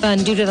retirement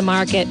fund due to the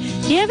market.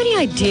 Do you have any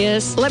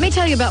ideas? Let me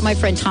tell you about my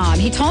friend Tom.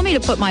 He told me to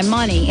put my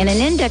money in an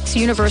Index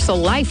Universal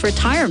Life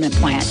retirement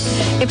plan.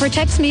 It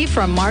protects me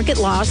from market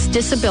loss,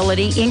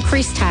 disability,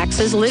 increased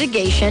taxes,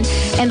 litigation,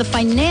 and the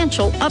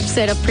financial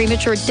upset of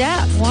premature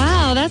death.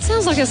 Wow, that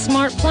sounds like a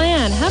smart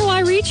plan. How do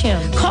I reach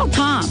him? Call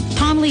Tom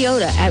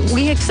Leota at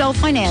We Excel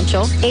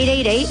Financial,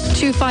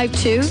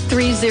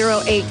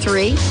 888-252-3083,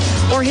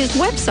 or his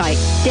website,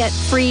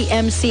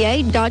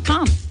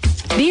 debtfreemca.com.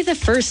 Be the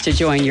first to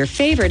join your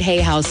favorite Hay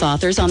House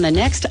authors on the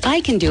next I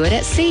Can Do It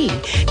at Sea.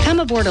 Come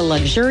aboard a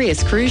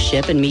luxurious cruise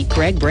ship and meet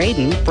Greg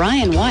Braden,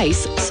 Brian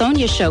Weiss,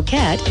 Sonia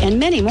Choquette, and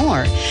many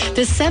more.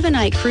 The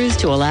 7-night cruise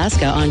to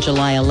Alaska on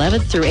July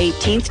 11th through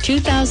 18th,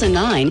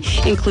 2009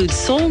 includes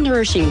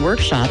soul-nourishing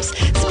workshops,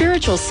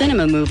 spiritual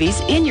cinema movies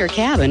in your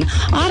cabin,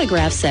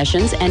 autograph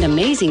sessions, and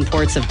amazing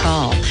ports of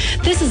call.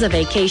 This is a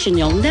vacation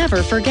you'll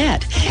never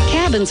forget.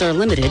 Cabins are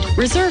limited.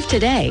 Reserve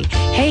today.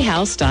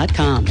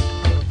 hayhouse.com.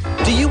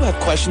 Do you have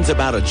questions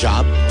about a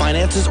job,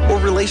 finances, or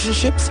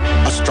relationships?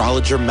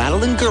 Astrologer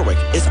Madeline Gerwick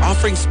is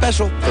offering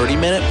special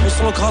 30-minute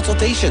personal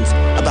consultations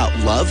about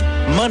love,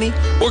 money,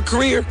 or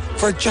career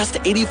for just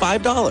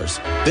 $85.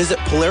 Visit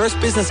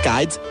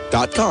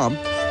PolarisBusinessGuides.com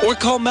or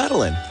call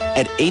Madeline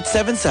at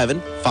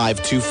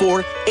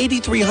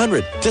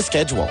 877-524-8300 to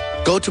schedule.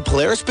 Go to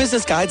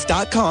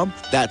PolarisBusinessGuides.com.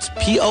 That's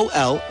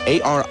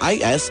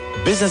POLARIS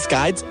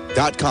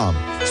BusinessGuides.com.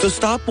 So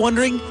stop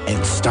wondering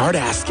and start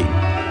asking.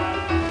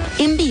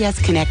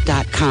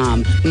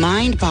 MBSConnect.com,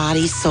 Mind,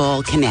 Body,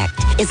 Soul Connect,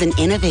 is an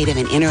innovative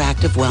and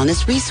interactive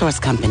wellness resource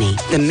company.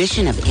 The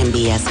mission of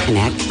MBS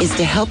Connect is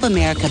to help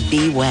America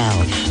be well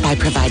by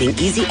providing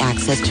easy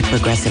access to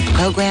progressive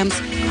programs,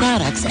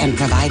 products, and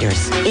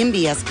providers.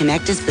 MBS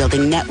Connect is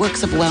building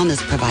networks of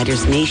wellness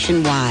providers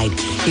nationwide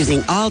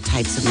using all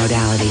types of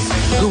modalities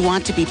who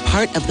want to be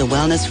part of the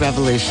wellness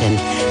revolution.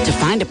 To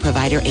find a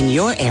provider in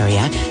your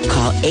area,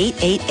 call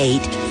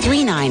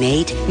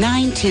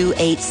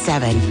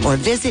 888-398-9287 or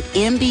visit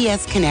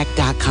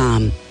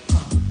mbsconnect.com.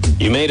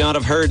 You may not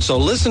have heard, so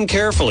listen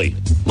carefully.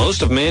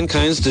 Most of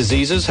mankind's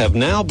diseases have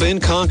now been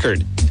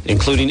conquered,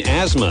 including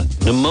asthma,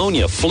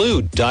 pneumonia,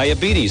 flu,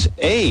 diabetes,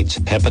 AIDS,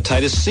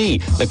 hepatitis C,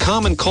 the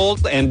common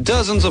cold, and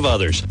dozens of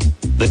others.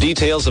 The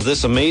details of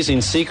this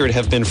amazing secret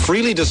have been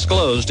freely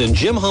disclosed in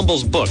Jim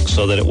Humble's book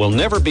so that it will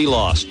never be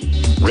lost.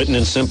 Written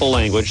in simple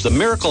language, the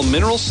Miracle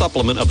Mineral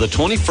Supplement of the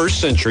 21st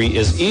century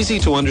is easy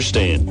to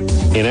understand.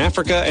 In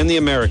Africa and the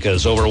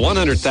Americas, over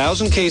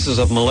 100,000 cases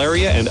of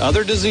malaria and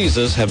other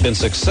diseases have been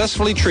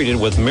successfully treated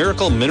with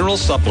Miracle Mineral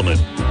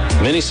Supplement.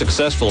 Many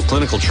successful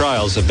clinical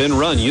trials have been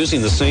run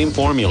using the same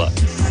formula.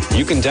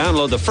 You can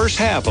download the first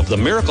half of the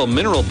Miracle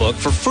Mineral book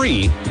for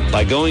free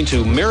by going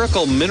to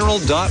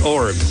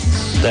miraclemineral.org.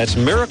 That's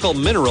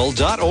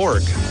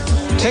miraclemineral.org.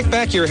 Take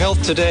back your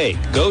health today.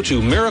 Go to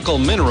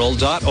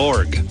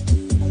miraclemineral.org.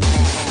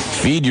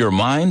 Feed your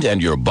mind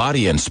and your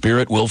body and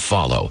spirit will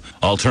follow.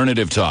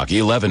 Alternative Talk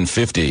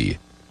 1150.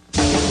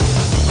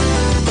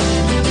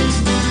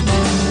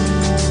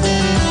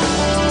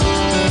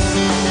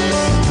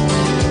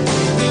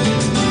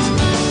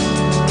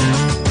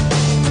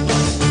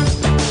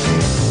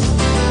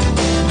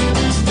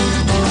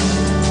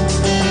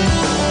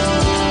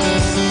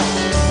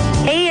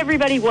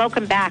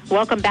 Welcome back.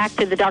 Welcome back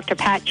to the Dr.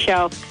 Pat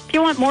Show. If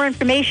you want more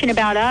information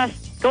about us,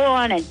 go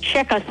on and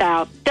check us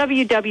out,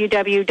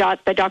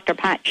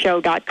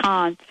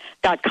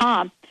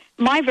 www.thedrpatshow.com.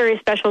 My very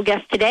special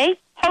guest today,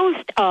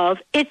 host of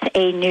It's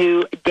a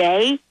New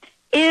Day,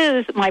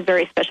 is my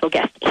very special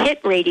guest, hit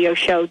radio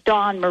show,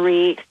 Dawn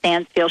Marie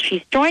Stansfield.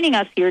 She's joining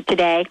us here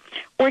today.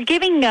 We're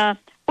giving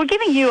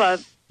you a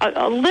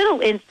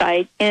little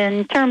insight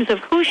in terms of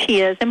who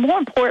she is and, more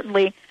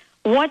importantly,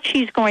 what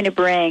she's going to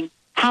bring.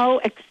 How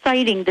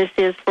exciting this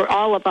is for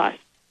all of us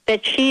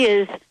that she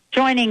is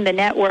joining the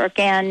network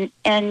and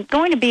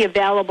going to be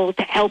available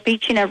to help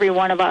each and every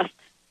one of us,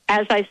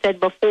 as I said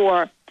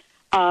before,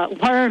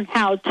 learn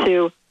how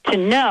to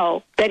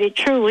know that it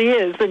truly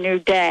is a new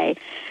day.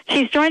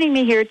 She's joining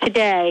me here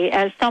today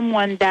as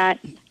someone that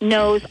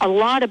knows a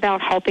lot about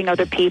helping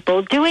other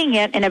people, doing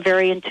it in a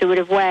very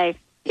intuitive way.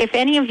 If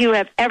any of you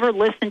have ever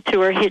listened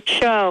to her hit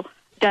show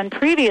done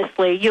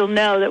previously, you'll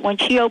know that when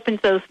she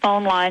opens those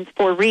phone lines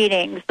for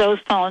readings, those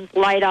phones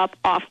light up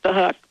off the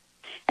hook.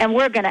 And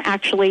we're going to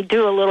actually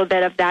do a little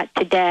bit of that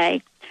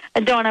today.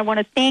 And Dawn, I want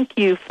to thank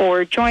you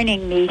for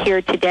joining me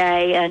here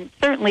today and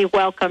certainly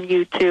welcome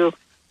you to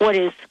what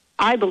is,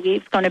 I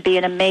believe, going to be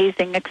an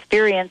amazing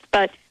experience.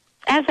 But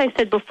as I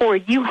said before,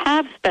 you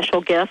have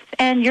special gifts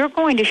and you're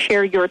going to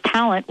share your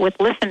talent with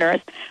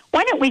listeners.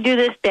 Why don't we do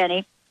this,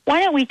 Benny? Why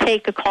don't we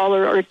take a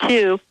caller or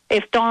two,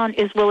 if Dawn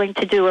is willing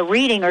to do a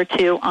reading or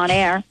two on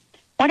air?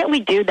 Why don't we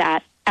do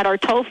that at our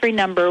toll-free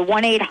number,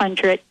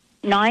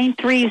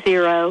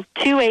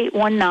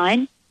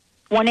 1-800-930-2819,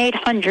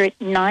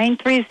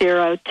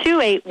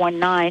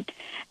 1-800-930-2819.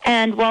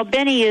 And while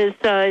Benny is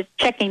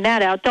checking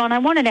that out, Dawn, I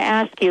wanted to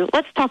ask you,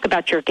 let's talk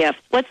about your gift.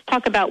 Let's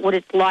talk about what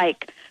it's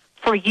like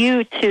for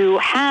you to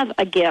have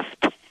a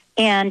gift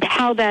and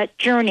how that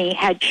journey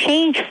had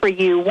changed for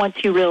you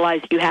once you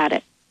realized you had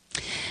it.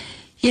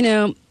 You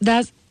know,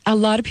 that's a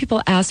lot of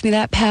people ask me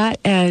that, Pat,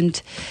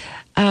 and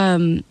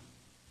my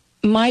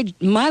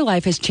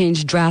life has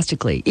changed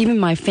drastically. Even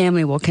my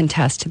family will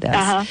contest to this.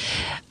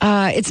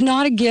 It's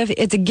not a gift.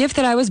 It's a gift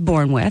that I was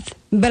born with,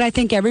 but I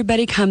think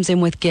everybody comes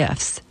in with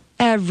gifts.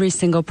 Every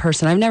single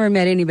person. I've never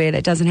met anybody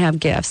that doesn't have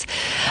gifts.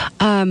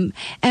 And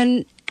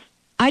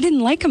I didn't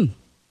like them.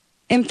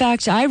 In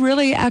fact, I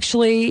really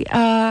actually,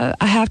 I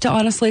have to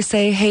honestly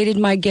say, hated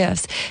my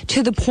gifts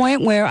to the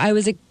point where I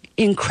was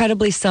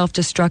incredibly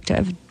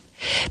self-destructive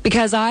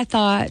because I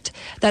thought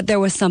that there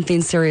was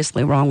something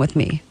seriously wrong with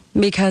me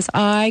because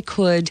I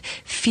could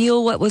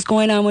feel what was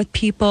going on with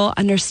people,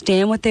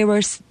 understand what they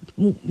were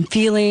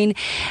feeling,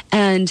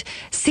 and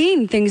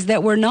seeing things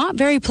that were not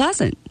very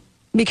pleasant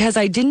because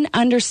I didn't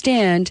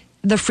understand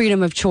the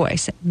freedom of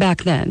choice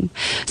back then.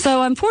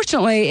 So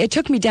unfortunately, it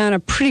took me down a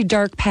pretty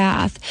dark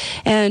path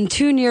and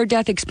 2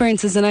 near-death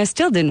experiences, and I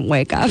still didn't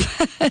wake up.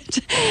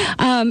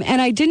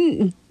 And I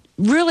didn't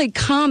really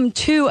come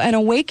to an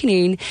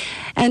awakening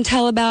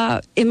until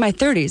about in my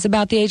 30s,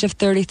 about the age of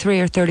 33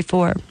 or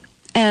 34.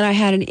 And I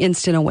had an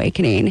instant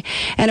awakening,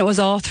 and it was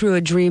all through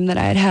a dream that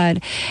I had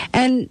had.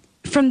 And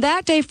from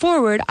that day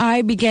forward,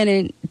 I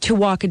began to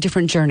walk a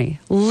different journey.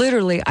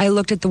 Literally, I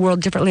looked at the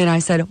world differently and I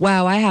said,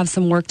 wow, I have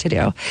some work to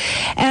do.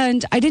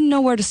 And I didn't know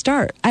where to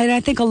start. And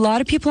I think a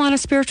lot of people on a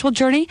spiritual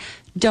journey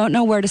don't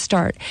know where to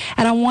start.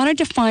 And I want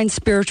to define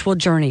spiritual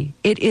journey.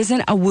 It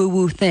isn't a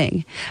woo-woo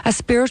thing. A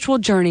spiritual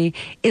journey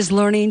is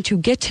learning to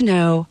get to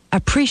know,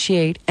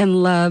 appreciate,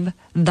 and love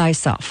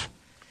thyself.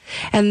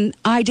 And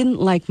I didn't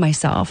like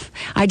myself.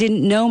 I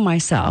didn't know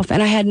myself,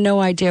 and I had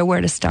no idea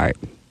where to start.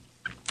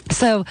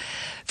 So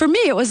for me,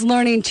 it was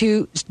learning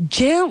to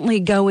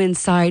gently go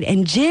inside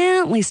and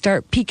gently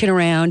start peeking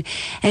around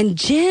and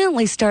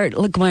gently start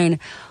going,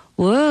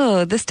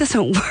 whoa, this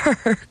doesn't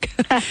work.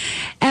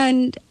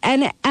 and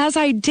as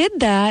I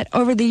did that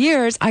over the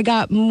years, I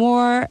got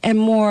more and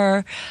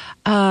more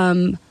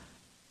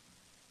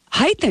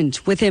heightened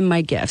within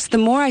my gifts. The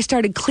more I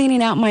started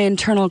cleaning out my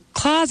internal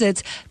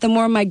closets, the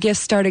more my gifts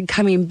started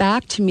coming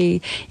back to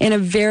me in a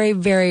very,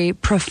 very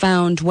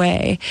profound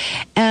way.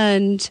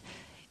 And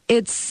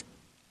it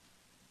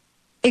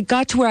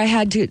got to where I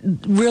had to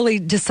really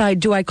decide,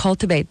 do I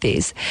cultivate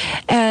these?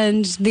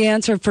 And the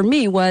answer for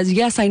me was,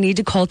 yes, I need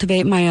to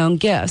cultivate my own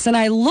gifts. And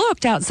I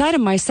looked outside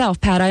of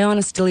myself, Pat, I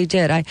honestly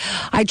did.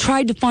 I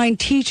tried to find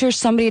teachers,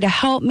 somebody to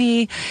help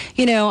me.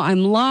 You know,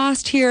 I'm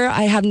lost here.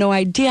 I have no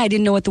idea. I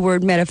didn't know what the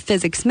word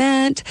metaphysics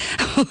meant.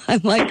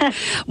 I'm like,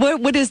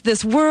 what is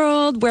this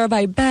world? Where have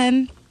I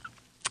been?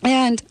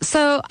 And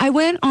so I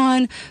went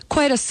on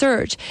quite a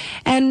search.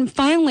 And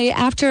finally,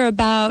 after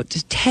about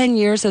 10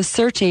 years of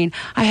searching,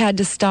 I had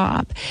to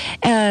stop.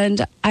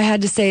 And I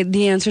had to say,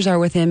 the answers are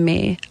within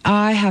me.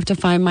 I have to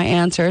find my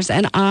answers.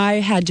 And I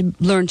had to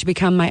learn to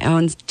become my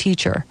own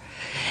teacher.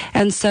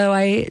 And so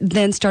I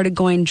then started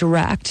going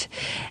direct.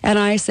 And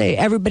I say,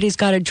 everybody's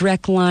got a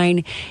direct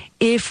line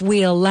if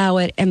we allow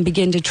it and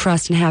begin to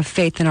trust and have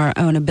faith in our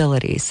own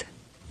abilities.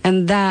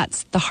 And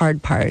that's the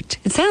hard part.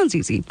 It sounds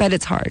easy, but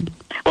it's hard.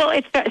 Well,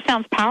 it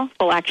sounds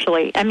powerful,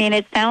 actually. I mean,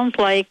 it sounds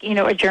like,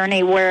 a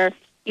journey where,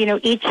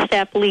 each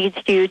step leads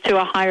you to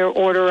a higher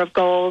order of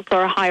goals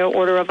or a higher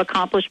order of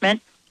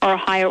accomplishment or a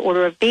higher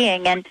order of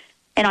being. And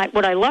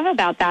what I love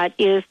about that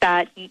is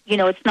that,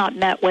 it's not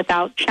met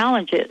without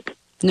challenges.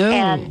 No.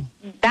 And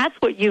that's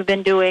what you've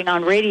been doing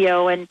on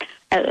radio and,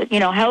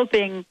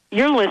 helping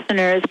your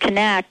listeners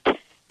connect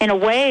in a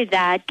way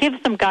that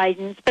gives them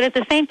guidance, but at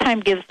the same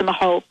time gives them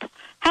hope.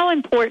 How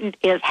important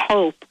is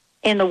hope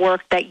in the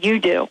work that you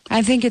do?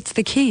 I think it's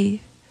the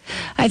key.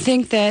 I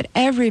think that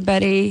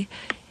everybody,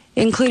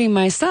 including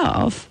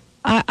myself,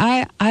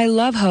 I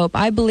love hope.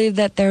 I believe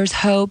that there's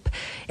hope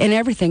in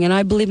everything, and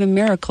I believe in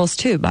miracles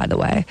too, by the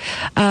way.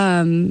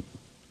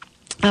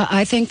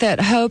 I think that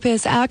hope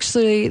is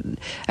actually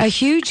a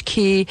huge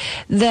key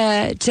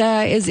that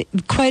is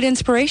quite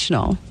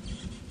inspirational.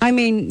 I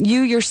mean,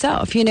 you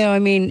yourself,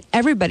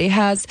 everybody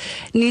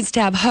needs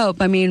to have hope.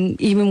 I mean,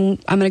 even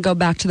I'm going to go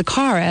back to the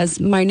car,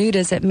 as minute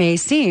as it may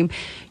seem,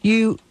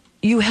 you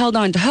held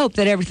on to hope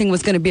that everything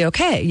was going to be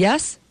okay,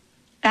 yes?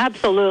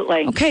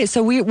 Absolutely. Okay,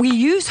 so we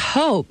use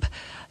hope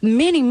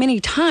many, many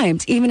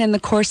times, even in the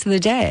course of the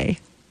day.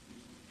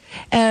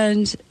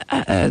 And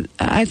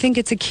I think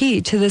it's a key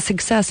to the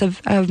success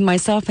of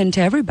myself and to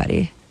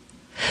everybody.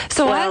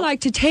 So I like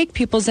to take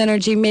people's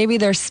energy. Maybe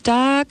they're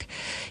stuck,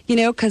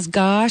 because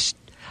gosh,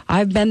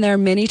 I've been there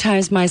many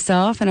times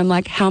myself, and I'm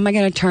like, how am I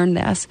going to turn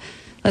this?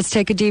 Let's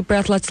take a deep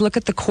breath. Let's look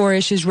at the core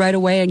issues right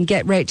away and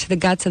get right to the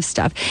guts of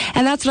stuff.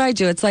 And that's what I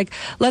do. It's like,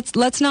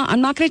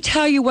 I'm not going to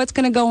tell you what's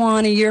going to go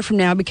on a year from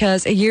now,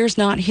 because a year's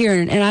not here,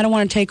 and I don't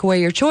want to take away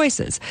your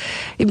choices,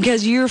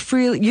 because you're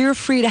free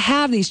to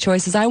have these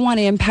choices. I want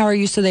to empower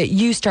you so that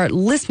you start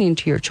listening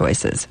to your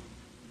choices.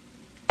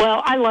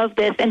 Well, I love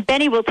this. And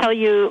Benny will tell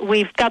you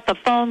we've got the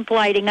phones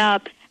lighting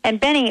up. And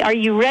Benny, are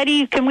you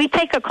ready? Can we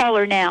take a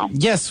caller now?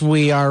 Yes,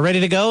 we are ready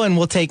to go, and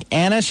we'll take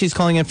Anna. She's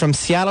calling in from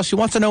Seattle. She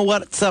wants to know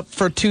what's up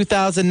for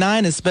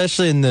 2009,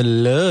 especially in the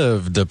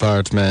love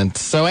department.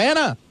 So,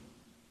 Anna.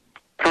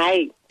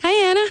 Hi.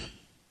 Hi, Anna.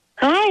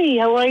 Hi,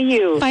 how are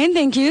you? Fine,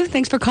 thank you.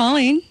 Thanks for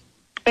calling.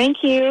 Thank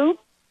you.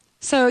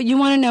 So you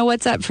want to know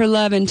what's up for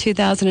love in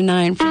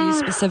 2009 for you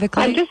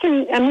specifically?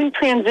 I'm in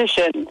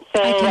transition,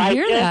 so I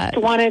just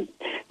wanted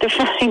to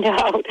find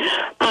out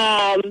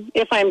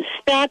if I'm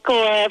stuck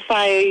or if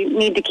I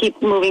need to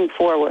keep moving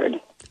forward.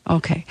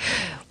 Okay.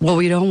 Well,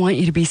 we don't want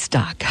you to be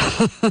stuck.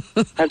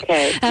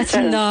 Okay. That's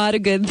not a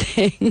good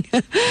thing.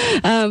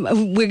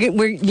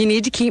 You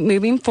need to keep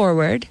moving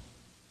forward.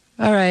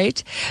 All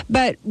right.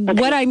 But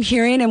what I'm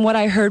hearing and what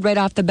I heard right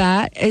off the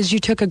bat is you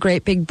took a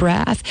great big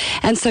breath.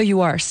 And so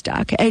you are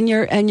stuck and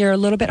you're a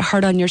little bit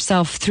hard on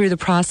yourself through the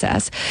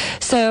process.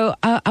 So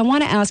I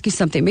want to ask you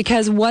something,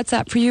 because what's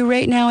up for you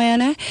right now,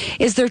 Anna,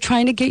 is they're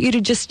trying to get you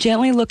to just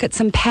gently look at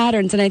some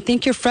patterns. And I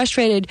think you're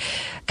frustrated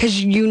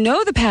because you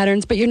know the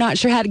patterns, but you're not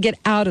sure how to get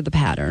out of the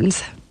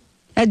patterns.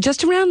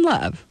 Just around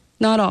love,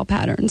 not all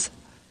patterns.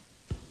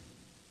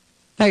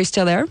 Are you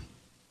still there?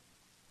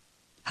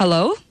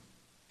 Hello?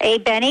 Hey,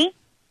 Benny,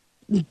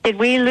 did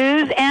we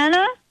lose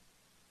Anna?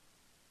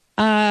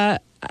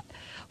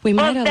 We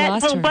might have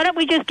lost her. Well, why don't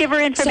we just give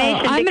her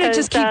information? So I'm going to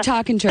just keep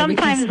talking to her.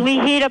 Sometimes we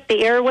heat up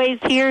the airways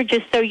here,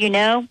 just so you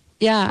know.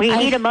 Yeah, we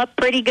heat them up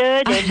pretty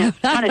good, and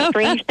kind of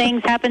strange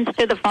things happens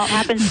to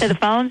the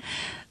phone.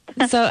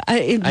 So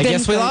I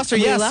guess we lost her.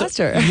 We Yes, lost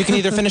her. You can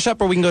either finish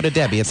up or we can go to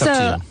Debbie. It's up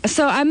to you.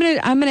 So I'm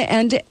gonna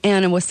end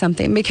Anna with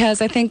something,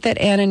 because I think that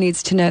Anna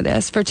needs to know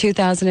this for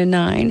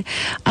 2009.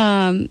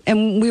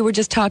 And we were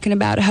just talking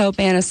about hope,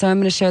 Anna. So I'm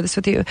going to share this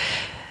with you.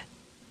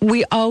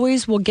 We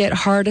always will get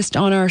hardest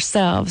on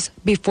ourselves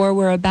before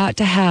we're about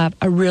to have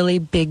a really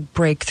big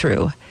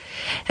breakthrough,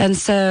 and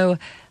so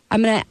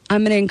I'm gonna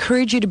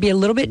encourage you to be a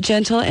little bit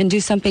gentle and do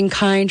something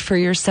kind for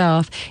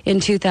yourself in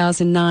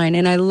 2009.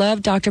 And I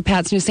love Dr.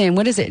 Pat's new saying.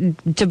 What is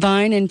it?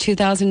 Divine in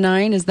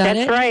 2009? Is that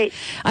it? That's right.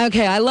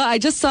 Okay. I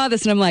just saw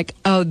this and I'm like,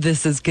 oh,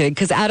 this is good,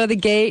 because out of the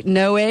gate,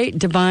 no wait,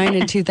 divine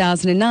in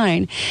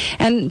 2009.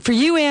 And for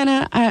you,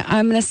 Anna,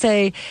 I'm going to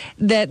say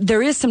that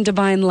there is some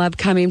divine love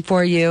coming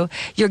for you.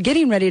 You're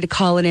getting ready to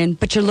call it in,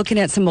 but you're looking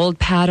at some old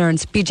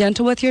patterns. Be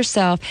gentle with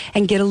yourself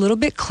and get a little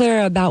bit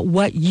clearer about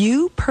what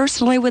you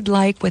personally would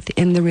like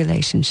within the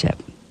relationship.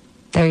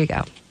 There you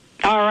go.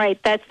 All right,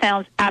 that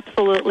sounds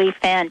absolutely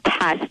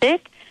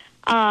fantastic.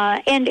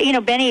 And you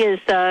know, Benny's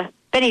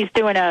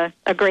doing a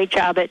great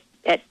job at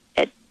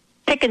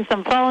picking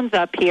some phones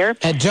up here.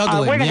 At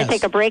juggling. We're going to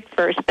take a break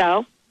first,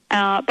 though.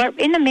 But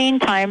in the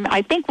meantime,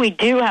 I think we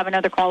do have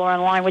another caller on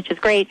the line, which is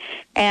great.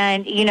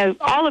 And you know,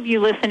 all of you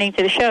listening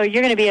to the show,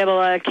 you're going to be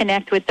able to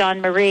connect with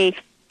Dawn Marie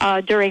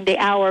during the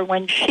hour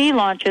when she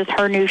launches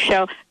her new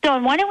show.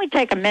 Dawn, why don't we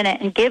take a minute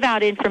and give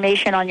out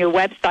information on your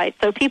website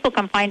so people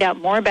can find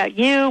out more about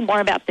you, more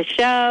about the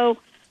show,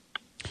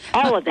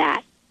 all of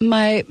that.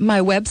 My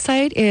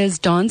website is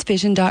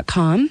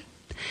dawnsvision.com.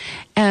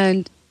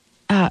 And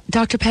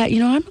Dr. Pat, you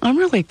know, I'm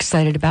really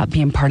excited about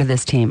being part of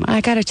this team. I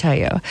got to tell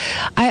you,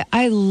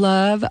 I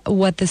love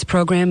what this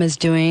program is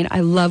doing.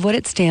 I love what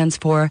it stands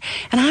for,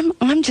 and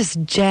I'm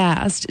just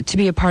jazzed to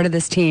be a part of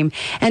this team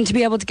and to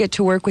be able to get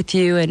to work with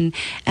you and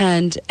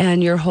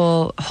your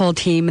whole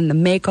team and the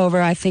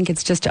makeover. I think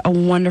it's just a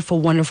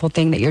wonderful, wonderful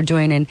thing that you're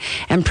doing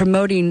and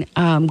promoting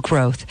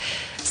growth.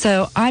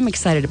 So I'm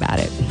excited about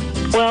it.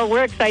 Well,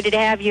 we're excited to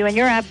have you, and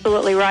you're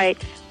absolutely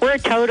right. We're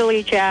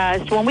totally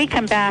jazzed. When we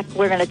come back,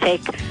 we're going to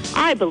take,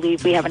 I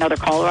believe we have another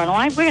caller on the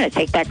line. We're going to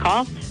take that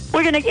call.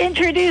 We're going to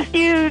introduce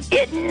you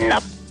getting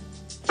up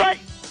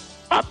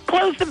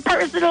close and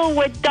personal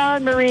with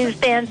Dawn Marie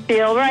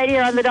Stansfield right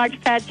here on the Dr.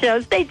 Pat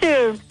Show. Stay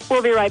tuned.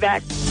 We'll be right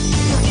back.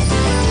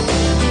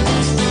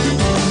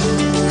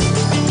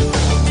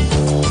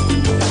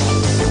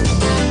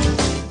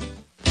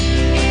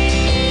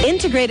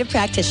 Integrative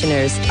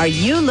practitioners, are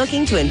you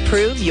looking to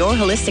improve your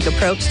holistic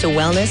approach to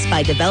wellness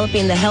by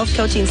developing the health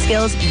coaching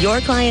skills your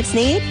clients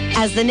need?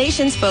 As the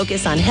nation's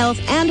focus on health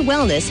and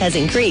wellness has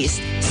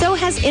increased, so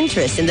has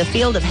interest in the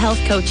field of health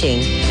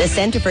coaching. The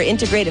Center for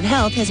Integrative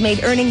Health has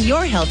made earning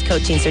your health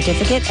coaching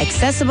certificate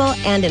accessible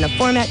and in a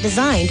format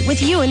designed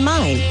with you in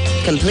mind.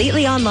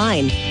 Completely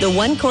online, the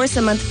one course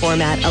a month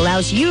format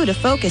allows you to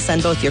focus on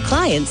both your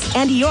clients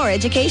and your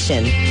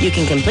education. You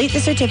can complete the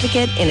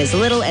certificate in as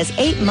little as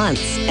 8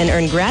 months and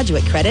earn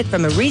graduate credit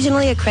from a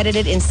regionally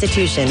accredited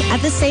institution at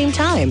the same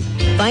time.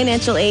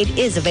 Financial aid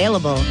is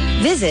available.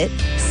 Visit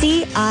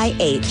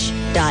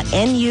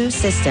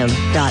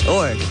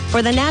cih.nusystem.org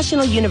for the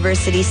National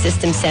University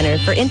System Center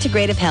for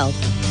Integrative Health.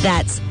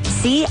 That's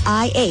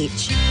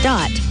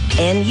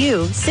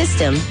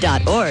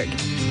cih.nusystem.org.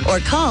 Or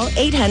call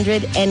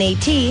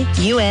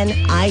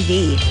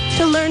 800-NAT-UNIV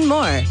to learn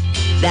more.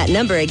 That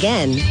number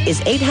again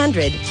is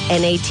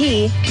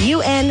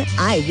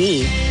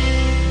 800-NAT-UNIV.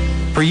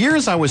 For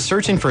years, I was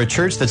searching for a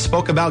church that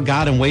spoke about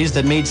God in ways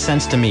that made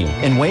sense to me,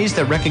 in ways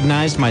that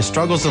recognized my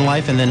struggles in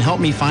life and then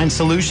helped me find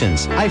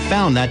solutions. I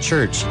found that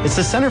church. It's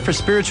the Center for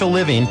Spiritual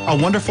Living, a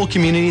wonderful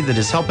community that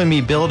is helping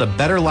me build a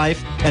better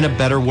life and a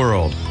better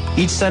world.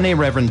 Each Sunday,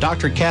 Reverend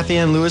Dr. Kathy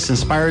Ann Lewis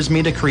inspires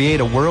me to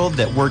create a world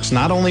that works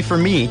not only for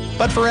me,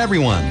 but for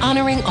everyone.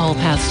 Honoring all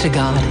paths to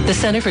God, the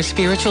Center for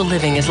Spiritual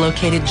Living is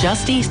located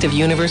just east of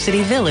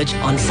University Village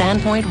on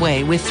Sandpoint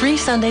Way with 3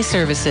 Sunday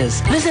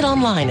services. Visit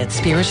online at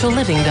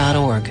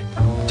spiritualliving.org.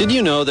 Did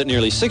you know that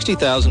nearly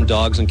 60,000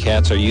 dogs and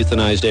cats are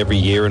euthanized every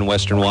year in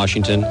Western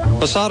Washington?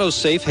 Pasato's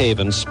Safe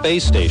Haven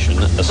Space Station,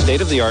 a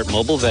state-of-the-art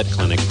mobile vet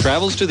clinic,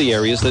 travels to the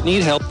areas that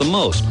need help the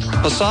most.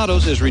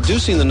 Pasato's is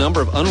reducing the number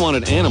of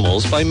unwanted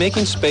animals by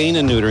making spaying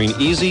and neutering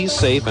easy,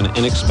 safe, and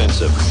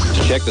inexpensive.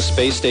 To check the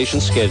space station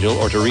schedule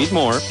or to read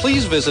more,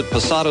 please visit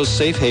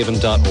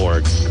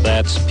pasatosafehaven.org.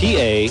 That's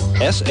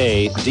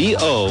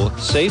P-A-S-A-D-O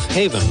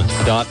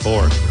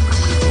safehaven.org.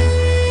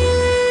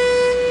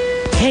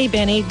 Hey,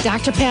 Benny,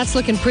 Dr. Pat's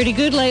looking pretty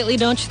good lately,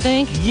 don't you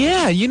think?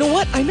 Yeah, you know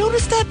what? I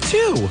noticed that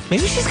too.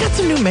 Maybe she's got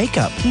some new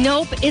makeup.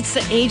 Nope, it's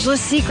the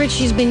ageless secret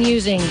she's been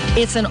using.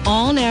 It's an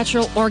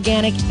all-natural,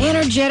 organic,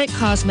 energetic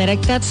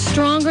cosmetic that's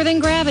stronger than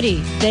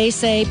gravity. They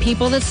say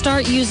people that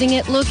start using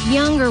it look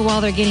younger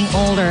while they're getting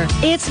older.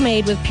 It's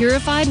made with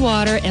purified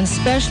water and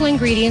special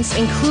ingredients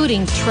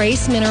including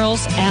trace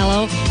minerals,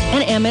 aloe,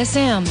 and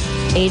MSM.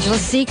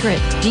 Ageless Secret.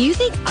 Do you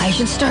think I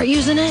should start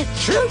using it?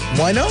 Sure,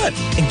 why not?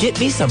 And get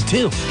me some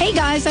too. Hey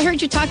guys, I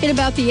heard you talking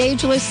about the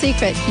Ageless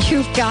Secret.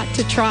 You've got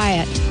to try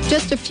it.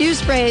 Just a few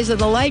sprays of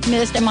the light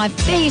mist and my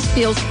face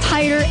feels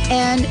tighter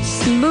and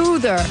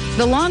smoother.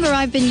 The longer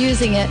I've been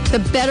using it, the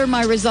better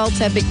my results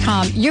have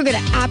become. You're going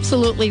to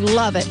absolutely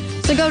love it.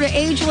 So go to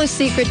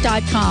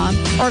agelesssecret.com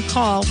or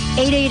call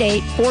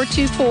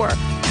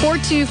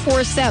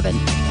 888-424-4247.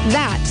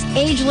 That's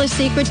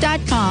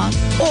agelesssecret.com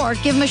or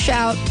give them a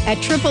shout at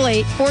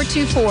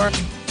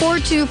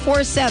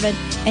 888-424-4247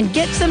 and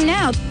get some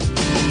now.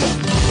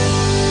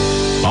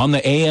 On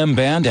the AM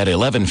band at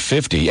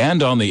 1150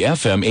 and on the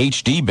FM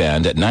HD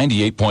band at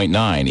 98.9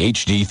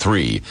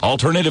 HD3.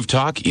 Alternative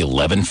Talk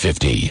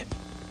 1150.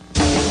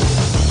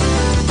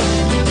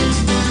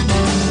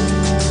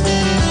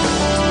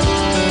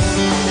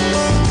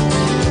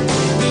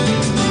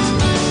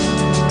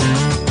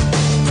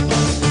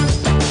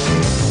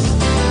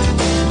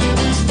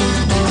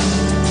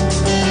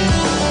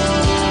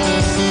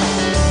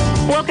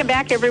 Welcome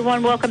back,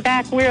 everyone. Welcome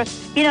back.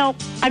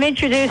 I'm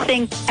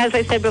introducing, as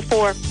I said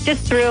before,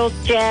 just thrilled,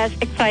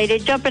 jazzed,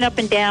 excited, jumping up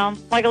and down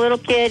like a little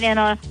kid in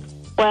I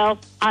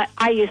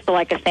used to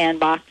like a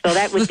sandbox, so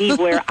that would be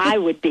where I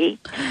would be.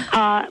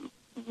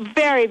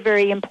 Very,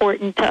 very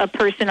important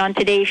person on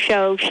today's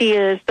show. She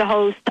is the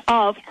host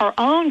of her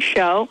own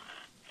show,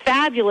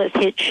 fabulous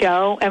hit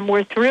show, and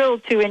we're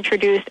thrilled to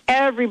introduce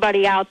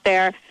everybody out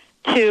there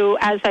to,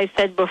 as I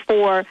said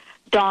before,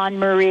 Dawn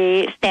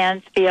Marie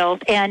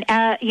Stansfield. And,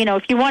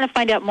 if you want to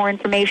find out more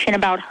information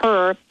about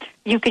her,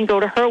 you can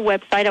go to her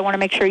website. I want to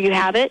make sure you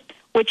have it,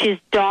 which is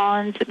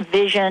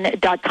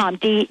dawnsvision.com,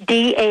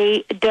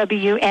 D-A-W-N,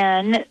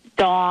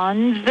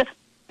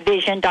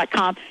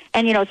 dawnsvision.com.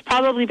 And, it's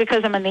probably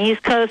because I'm on the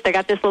East Coast. I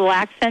got this little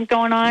accent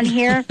going on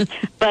here.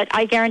 But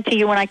I guarantee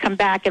you when I come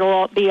back, it'll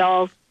all be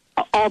all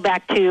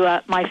back to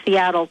my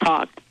Seattle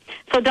talk.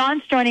 So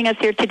Dawn's joining us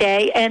here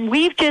today, and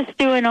we've just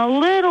doing a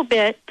little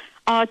bit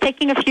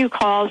taking a few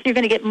calls. You're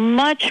going to get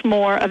much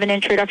more of an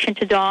introduction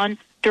to Dawn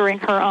during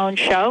her own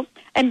show.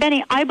 And,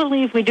 Benny, I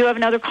believe we do have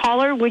another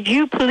caller. Would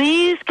you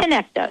please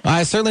connect us?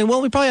 I certainly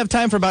will. We probably have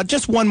time for about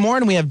just one more,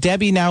 and we have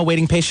Debbie now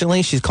waiting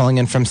patiently. She's calling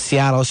in from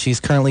Seattle. She's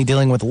currently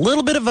dealing with a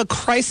little bit of a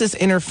crisis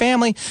in her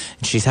family,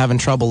 and she's having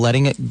trouble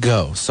letting it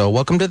go. So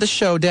welcome to the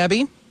show,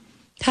 Debbie.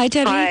 Hi,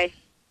 Debbie.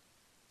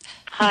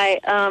 Hi.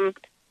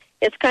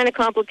 It's kind of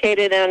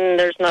complicated, and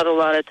there's not a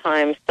lot of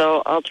time,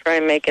 so I'll try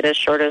and make it as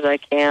short as I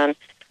can.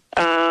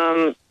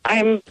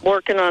 I'm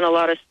working on a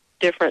lot of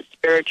different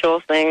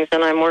spiritual things,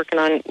 and I'm working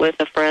on with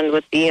a friend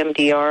with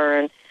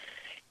EMDR,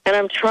 and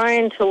I'm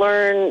trying to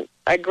learn.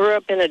 I grew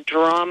up in a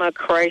drama,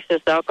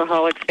 crisis,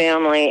 alcoholic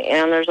family,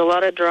 and there's a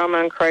lot of drama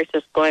and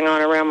crisis going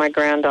on around my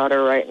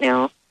granddaughter right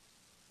now,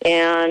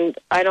 and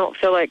I don't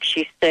feel like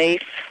she's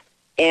safe,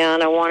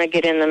 and I want to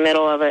get in the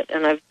middle of it,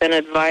 and I've been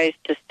advised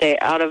to stay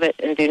out of it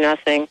and do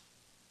nothing.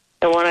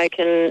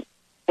 And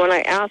when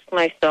I ask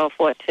myself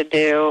what to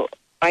do,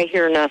 I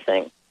hear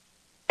nothing.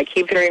 I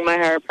keep hearing my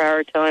higher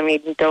power telling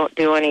me, don't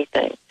do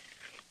anything.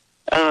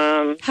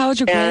 How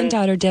old's your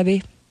granddaughter,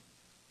 Debbie?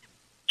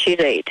 She's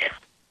 8.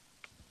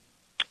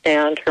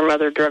 And her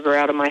mother drug her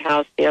out of my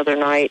house the other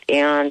night,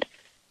 and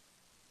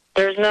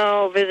there's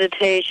no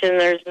visitation,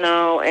 there's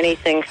no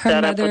anything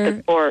set up with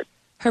the court.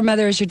 Her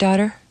mother is your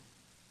daughter?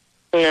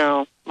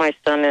 No, my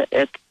son,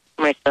 it's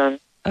my son.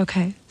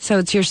 Okay, so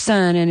it's your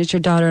son and it's your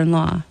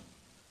daughter-in-law.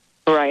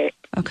 Right.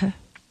 Okay.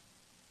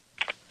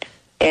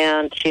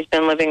 And she's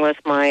been living with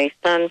my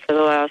son for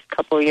the last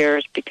couple of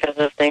years because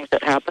of things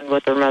that happened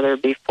with her mother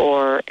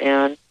before.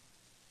 And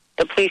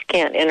the police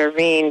can't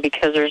intervene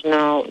because there's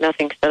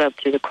nothing set up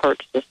through the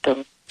court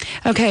system.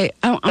 Okay.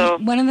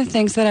 One of the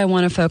things that I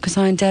want to focus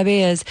on,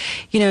 Debbie, is,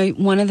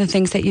 one of the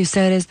things that you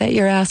said is that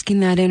you're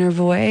asking that inner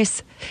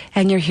voice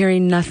and you're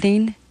hearing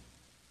nothing.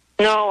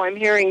 No, I'm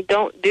hearing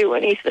don't do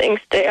anything,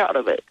 stay out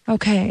of it.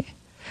 Okay.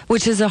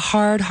 Which is a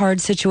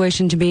hard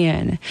situation to be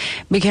in,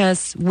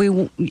 because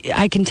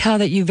I can tell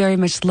that you very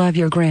much love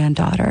your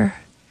granddaughter.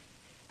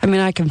 I mean,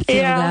 I can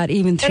feel that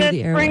even through the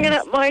airwaves. And it's bringing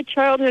up my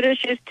childhood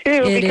issues,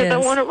 too, because I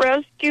want to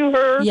rescue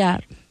her. Yeah.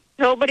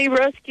 nobody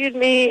rescued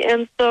me,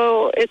 and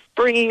so it's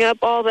bringing up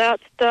all that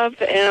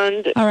stuff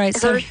and all right,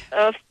 so her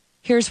stuff.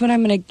 Here's what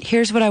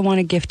I want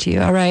to gift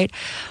you, all right?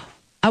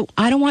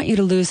 I don't want you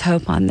to lose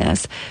hope on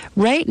this.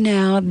 Right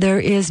now, there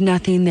is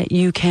nothing that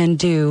you can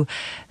do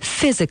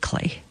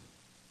physically.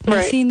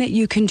 Nothing that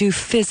you can do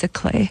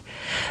physically.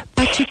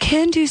 But you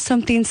can do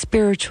something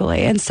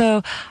spiritually. And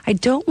so I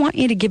don't want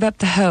you to give up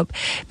the hope,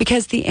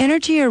 because the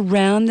energy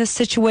around this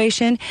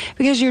situation,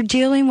 because you're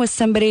dealing with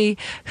somebody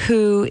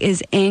who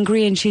is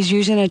angry and she's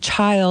using a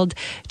child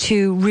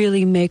to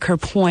really make her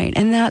point.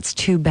 And that's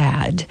too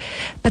bad.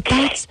 But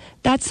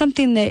that's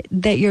something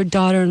that your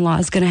daughter-in-law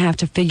is going to have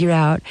to figure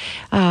out.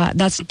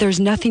 There's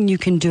nothing you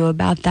can do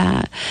about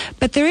that.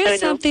 But there is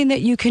something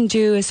that you can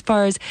do as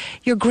far as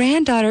your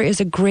granddaughter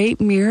is a great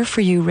mirror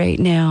for you right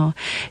now.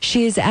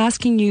 She is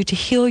asking you to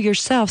heal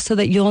yourself so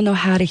that you'll know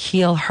how to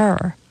heal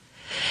her.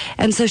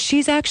 And so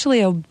she's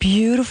actually a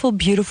beautiful,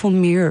 beautiful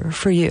mirror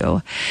for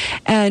you.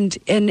 And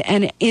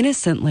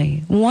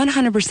innocently,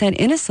 100%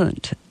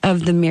 innocent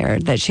of the mirror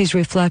that she's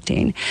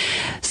reflecting.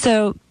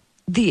 So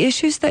the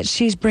issues that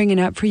she's bringing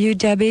up for you,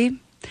 Debbie,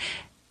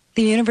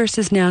 the universe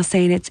is now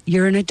saying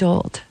you're an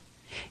adult.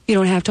 You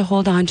don't have to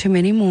hold on to them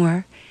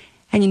anymore.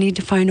 And you need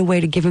to find a way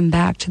to give them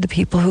back to the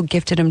people who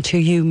gifted them to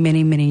you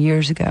many, many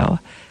years ago.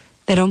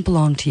 They don't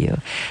belong to you.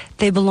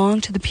 They belong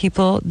to the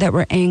people that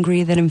were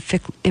angry, that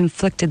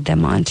inflicted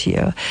them onto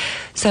you.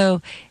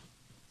 So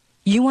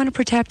you want to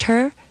protect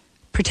her,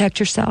 protect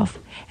yourself.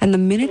 And the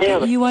minute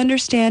that you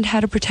understand how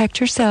to protect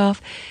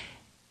yourself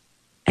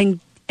and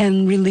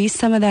release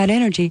some of that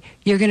energy,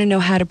 you're going to know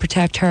how to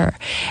protect her.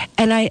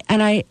 And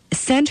I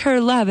send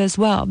her love as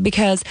well,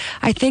 because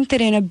I think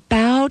that in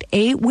about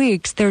 8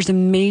 weeks, there's a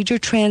major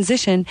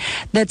transition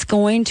that's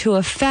going to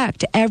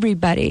affect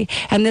everybody.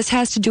 And this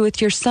has to do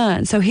with your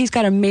son. So he's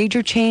got a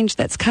major change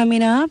that's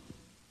coming up.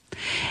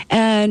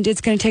 And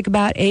it's going to take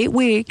about 8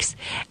 weeks.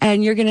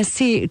 And you're going to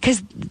see,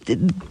 because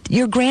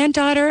your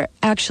granddaughter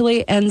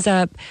actually ends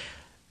up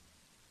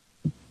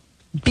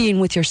being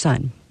with your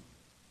son.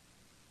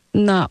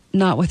 Not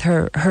with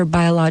her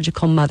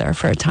biological mother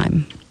for a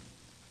time.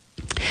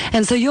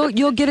 And so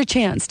you'll get a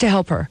chance to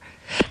help her.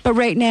 But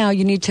right now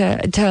you need to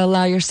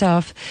allow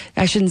yourself,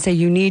 I shouldn't say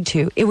you need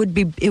to. It would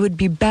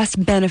be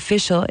best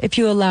beneficial if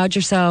you allowed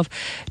yourself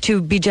to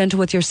be gentle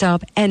with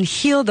yourself and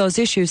heal those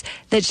issues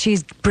that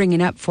she's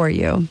bringing up for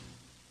you.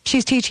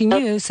 She's teaching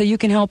you so you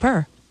can help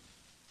her.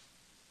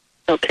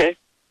 Okay.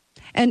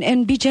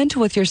 And be gentle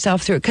with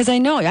yourself through it, because I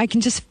know I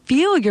can just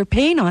feel your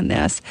pain on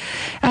this.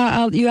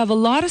 You have a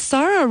lot of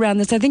sorrow around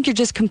this. I think you're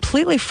just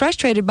completely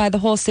frustrated by the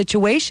whole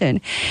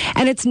situation,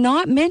 and it's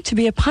not meant to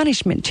be a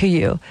punishment to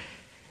you.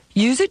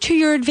 Use it to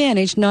your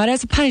advantage, not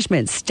as a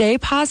punishment. Stay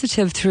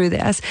positive through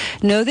this.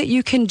 Know that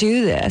you can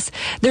do this.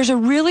 There's a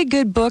really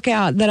good book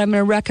out that I'm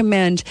going to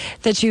recommend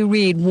that you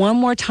read one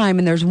more time,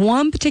 and there's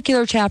one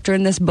particular chapter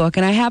in this book,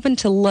 and I happen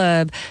to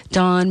love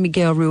Don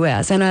Miguel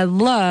Ruiz, and I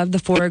love the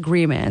 4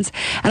 Agreements.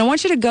 And I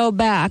want you to go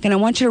back, and I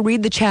want you to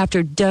read the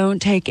chapter,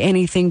 Don't Take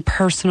Anything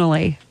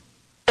Personally.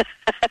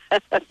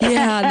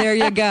 Yeah, there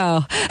you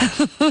go.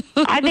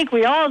 I think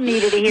we all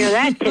needed to hear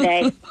that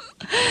today.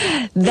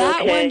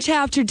 That one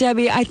chapter,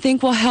 Debbie, I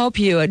think will help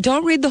you.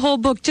 Don't read the whole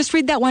book. Just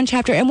read that one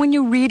chapter. And when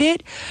you read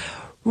it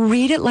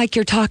like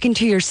you're talking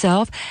to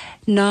yourself,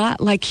 not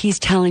like he's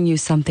telling you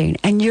something.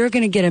 And you're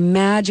going to get a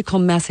magical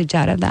message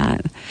out of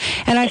that.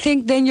 And I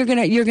think then you're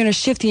going to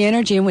shift the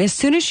energy. And as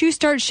soon as you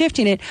start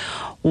shifting it,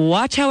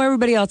 watch how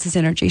everybody else's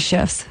energy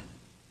shifts.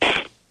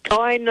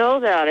 Oh, I know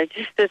that.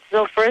 It's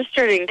so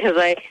frustrating, because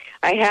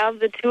I have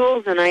the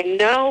tools and I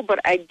know, but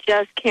I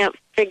just can't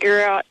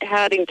figure out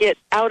how to get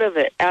out of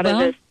it, of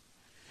this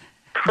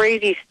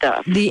crazy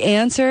stuff. The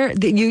answer,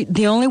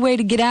 the only way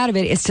to get out of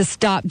it is to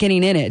stop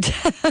getting in it.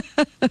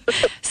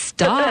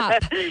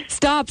 Stop.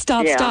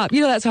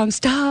 You know that song,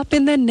 Stop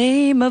in the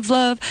Name of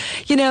Love.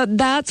 You know,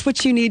 that's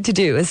what you need to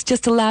do, is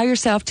just allow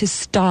yourself to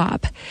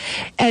stop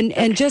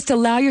and just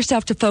allow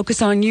yourself to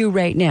focus on you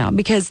right now,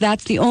 because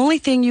that's the only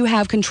thing you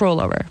have control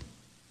over.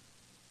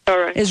 All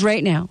right. Is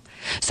right now.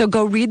 So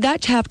go read that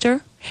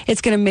chapter.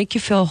 It's going to make you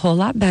feel a whole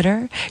lot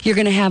better. You're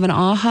going to have an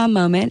aha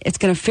moment. It's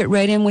going to fit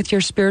right in with your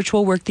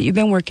spiritual work that you've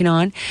been working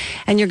on,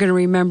 and you're going to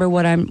remember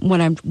what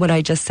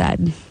I just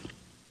said.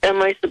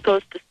 Am I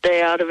supposed to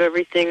stay out of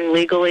everything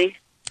legally?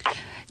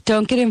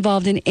 Don't get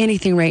involved in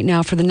anything right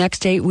now for the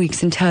next 8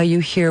 weeks until you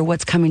hear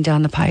what's coming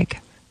down the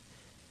pike.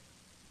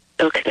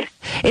 Okay.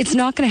 It's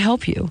not going to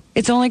help you.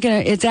 It's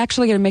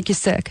actually going to make you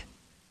sick.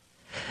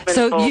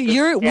 So we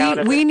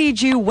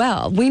need you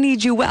well. We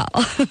need you well.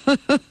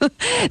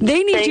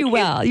 They need you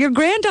well. Your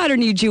granddaughter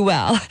needs you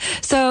well.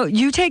 So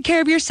you take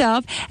care of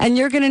yourself, and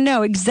you're going to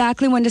know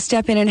exactly when to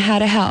step in and how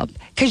to help,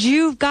 because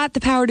you've got the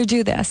power to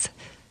do this.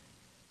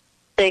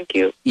 Thank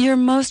you. You're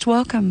most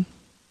welcome.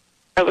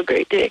 Have a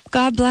great day.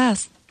 God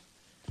bless.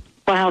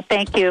 Wow,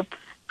 thank you.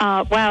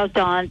 Wow,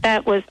 Dawn,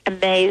 that was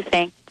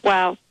amazing.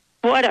 Wow.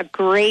 What a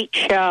great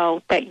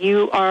show that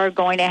you are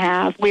going to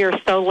have. We are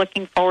so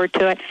looking forward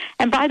to it.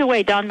 And by the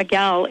way, Don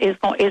Miguel is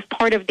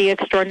part of the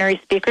Extraordinary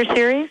Speaker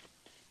Series.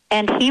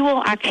 and he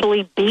will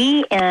actually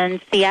be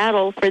in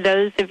Seattle for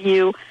those of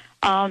you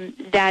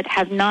that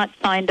have not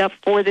signed up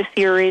for the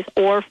series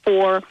or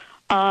for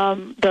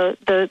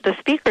the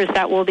speakers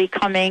that will be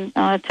coming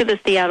to the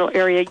Seattle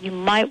area. You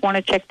might want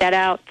to check that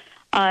out.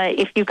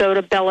 If you go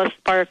to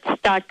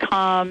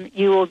bellasparks.com,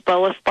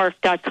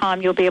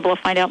 bellaspark.com, you'll be able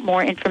to find out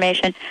more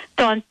information.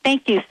 Dawn,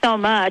 thank you so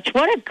much.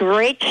 What a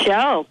great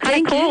show.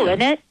 Kind of cool,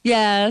 isn't it?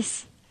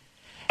 Yes.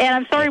 And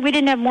I'm sorry we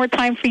didn't have more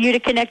time for you to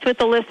connect with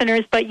the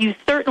listeners, but you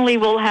certainly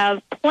will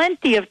have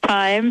plenty of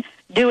time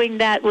doing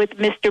that with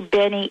Mr.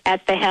 Benny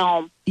at the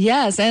helm.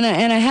 Yes, and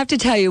I have to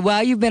tell you,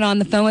 while you've been on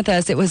the phone with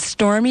us, it was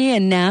stormy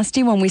and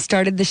nasty when we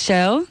started the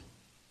show.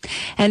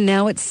 And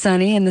now it's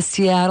sunny, and the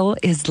Seattle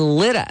is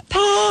lit up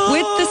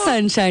with the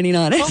sun shining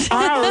on it.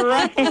 All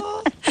right.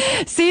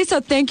 See, so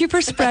thank you for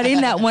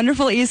spreading that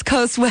wonderful East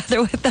Coast weather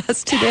with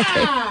us today.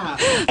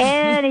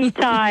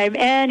 Anytime.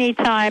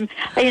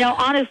 You know,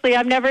 honestly,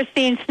 I've never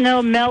seen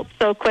snow melt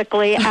so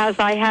quickly as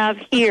I have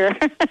here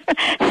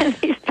in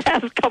these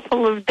past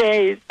couple of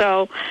days.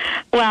 So,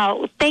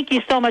 wow, thank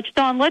you so much.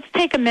 Dawn, let's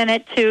take a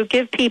minute to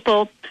give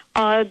people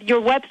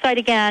your website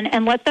again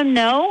and let them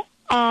know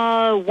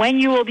when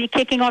you will be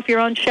kicking off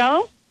your own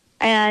show,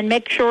 and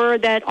make sure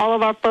that all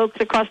of our folks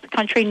across the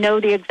country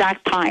know the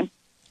exact time.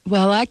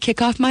 Well, I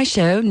kick off my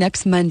show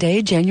next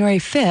Monday, January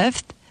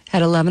 5th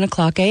at 11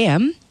 o'clock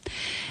a.m.,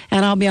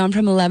 and I'll be on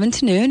from 11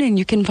 to noon, and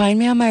you can find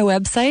me on my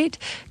website,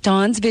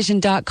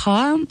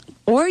 dawnsvision.com,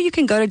 or you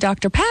can go to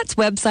Dr. Pat's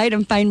website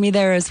and find me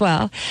there as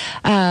well.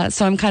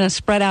 So I'm kind of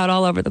spread out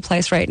all over the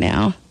place right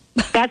now.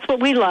 That's what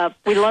we love.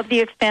 We love the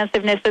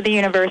expansiveness of the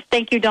universe.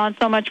 Thank you, Dawn,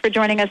 so much for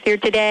joining us here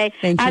today.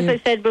 Thank you. As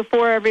I said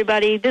before,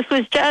 everybody, this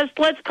was just,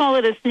 let's call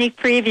it a sneak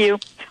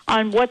preview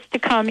on what's to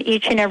come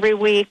each and every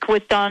week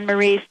with Dawn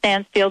Marie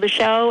Stansfield. The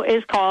show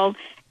is called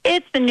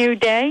It's a New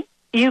Day.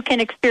 You can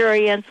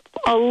experience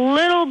a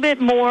little bit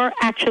more,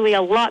 actually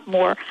a lot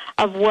more,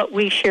 of what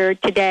we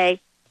shared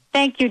today.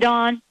 Thank you,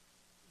 Dawn.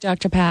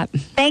 Dr. Pat.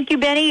 Thank you,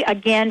 Benny,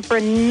 again for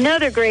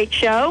another great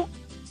show.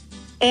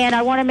 And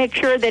I want to make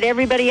sure that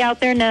everybody out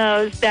there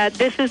knows that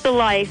this is the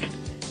life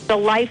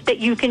that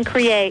you can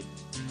create.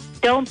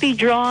 Don't be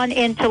drawn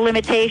into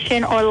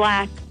limitation or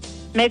lack.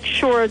 Make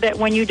sure that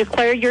when you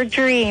declare your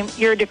dream,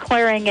 you're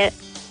declaring it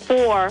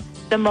for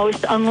the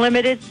most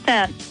unlimited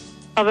sense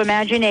of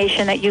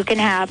imagination that you can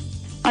have.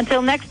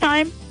 Until next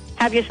time,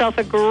 have yourself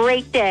a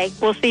great day.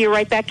 We'll see you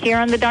right back here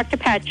on the Dr.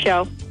 Pat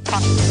Show.